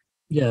art.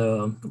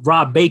 Yeah,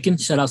 Rob Bacon.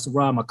 Shout out to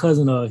Rob, my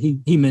cousin.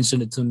 He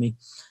mentioned it to me.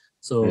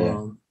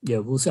 So yeah,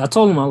 we'll see. I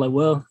told him, I'm like,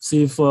 well,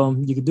 see if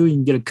you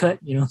can get a cut.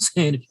 You know what I'm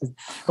saying? If you can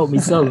help me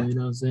sell them. You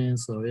know what I'm saying?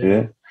 So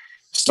yeah.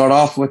 Start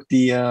off with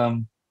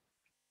the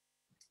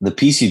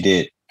piece you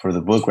did for the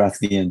book Wrath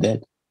of the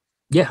Undead.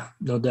 Yeah,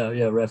 no doubt.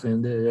 Yeah, Wrath of the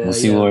Undead. Yeah, we'll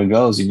see where it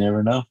goes. You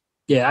never know.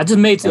 Yeah, I just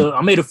made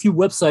a few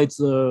websites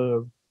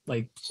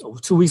like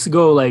 2 weeks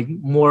ago, like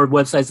more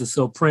websites that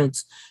sell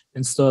prints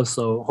and stuff.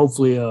 So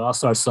hopefully I'll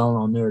start selling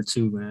on there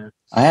too, man.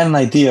 I had an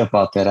idea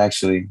about that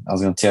actually. I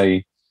was gonna tell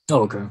you.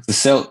 Oh, okay. To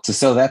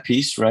sell that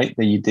piece, right?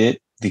 That you did,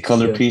 the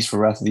color piece for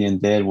Wrath of the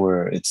Undead,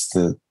 where it's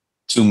the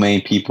 2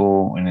 main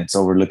people and it's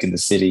overlooking the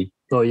city.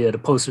 Oh yeah, the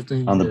poster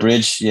thing on the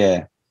bridge.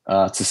 Yeah.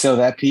 To sell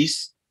that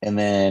piece, and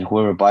then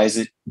whoever buys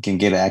it can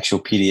get an actual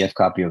PDF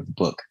copy of the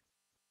book.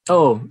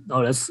 Oh,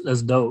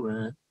 that's dope,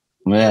 man.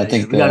 Yeah, I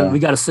think we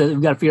gotta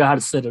figure out how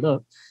to set it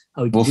up.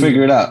 We'll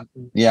figure it out.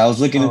 Yeah, I was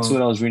looking into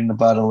it. I was reading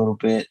about it a little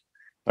bit,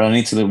 but I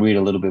need to read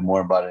a little bit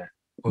more about it.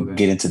 Okay.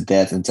 Get into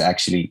depth into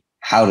actually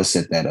how to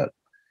set that up.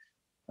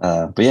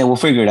 But yeah, we'll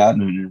figure it out,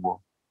 and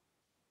we'll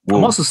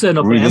I'm also setting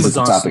up an revisit the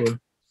Amazon topic.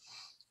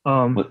 store.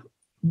 Um, What?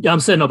 yeah, I'm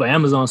setting up an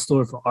Amazon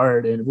store for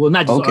art, and well,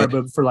 not just Okay. art,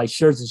 but for like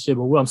shirts and shit.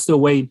 But I'm still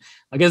waiting.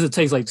 I guess it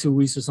takes like 2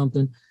 weeks or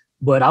something.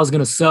 But I was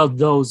gonna sell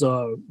those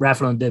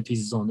Raffle on Dead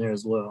pieces on there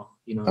as well.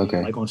 You know, what I mean?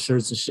 Okay. Like on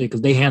shirts and shit,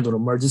 because they handle the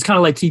merch. It's kind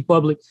of like T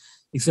Public,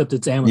 except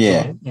it's Amazon,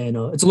 Yeah. and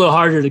it's a little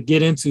harder to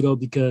get into though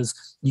because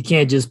you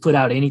can't just put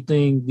out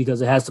anything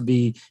because it can't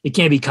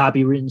be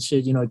copywritten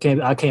shit. You know,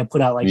 I can't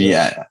put out like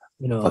Yeah.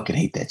 you know, Fucking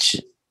hate that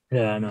shit.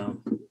 yeah, I know.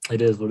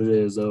 It is what it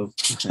is, though.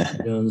 You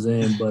know what I'm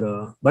saying?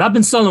 But I've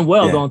been selling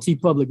well though on T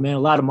Public, man. A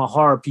lot of my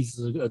horror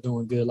pieces are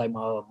doing good, like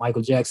my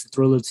Michael Jackson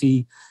Thriller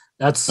tee.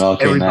 That's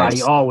everybody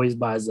nice. always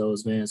buys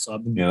those, man. So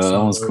I've been that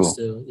one's cool.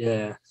 still.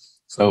 Yeah.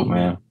 So Oh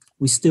man,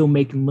 we still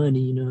making money,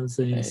 you know what I'm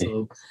saying? Hey.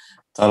 So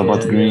it's all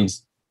about the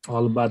greens.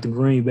 All about the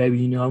green, baby,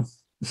 you know.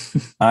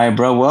 All right,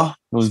 bro. Well,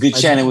 it was good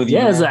chatting with you.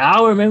 Yeah, it's an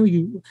hour, man.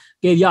 We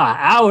gave y'all an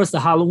hour. It's the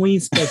Halloween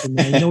special,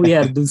 man. You know, we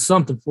had to do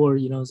something for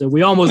it, you know what I'm saying?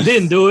 We almost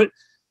didn't do it.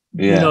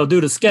 Yeah. You know, do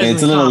the scheduling. Yeah,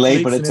 it's a little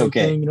late, but it's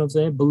okay. You know what I'm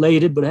saying?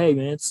 Belated, but hey,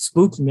 man, it's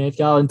spooky, man. If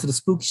y'all into the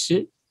spooky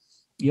shit,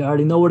 you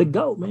already know where to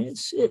go, man.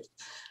 Shit.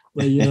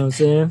 But you know what I'm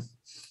saying?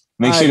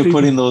 Make sure to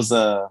put in those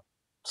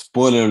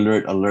spoiler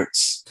alert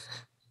alerts.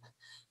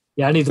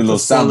 Yeah, I need to put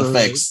those sound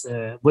effects.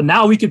 But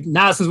now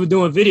since we're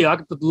doing video, I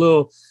can put the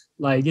little,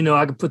 like, you know,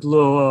 I can put the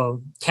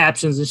little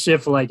captions and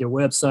shit for like your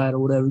website or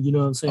whatever, you know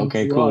what I'm saying?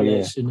 Okay, cool.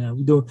 Yeah. Shit now.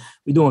 We're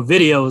doing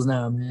videos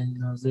now, man. You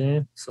know what I'm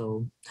saying?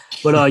 So,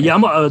 but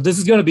yeah, this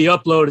is gonna be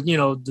uploaded, you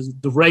know,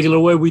 the regular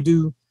way we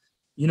do,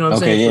 you know what I'm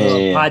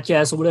saying, for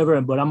podcasts or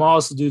whatever. But I'm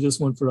also do this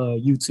one for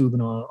YouTube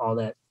and all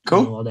that. Cool.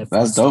 You know, all that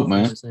that's stuff, dope, man.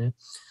 You know what I'm saying?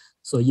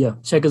 So yeah,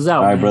 check us out.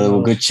 All right, man. brother.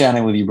 Well, good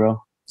chatting with you,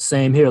 bro.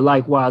 Same here.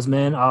 Likewise,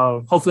 man.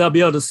 Hopefully I'll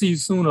be able to see you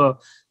soon, or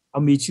I'll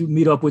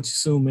meet up with you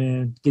soon,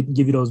 man.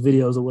 Give you those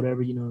videos or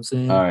whatever, you know what I'm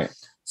saying? All right.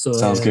 So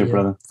sounds good,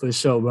 brother. For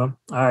sure, bro. All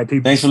right,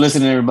 people. Thanks for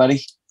listening,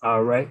 everybody.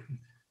 All right.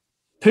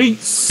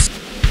 Peace.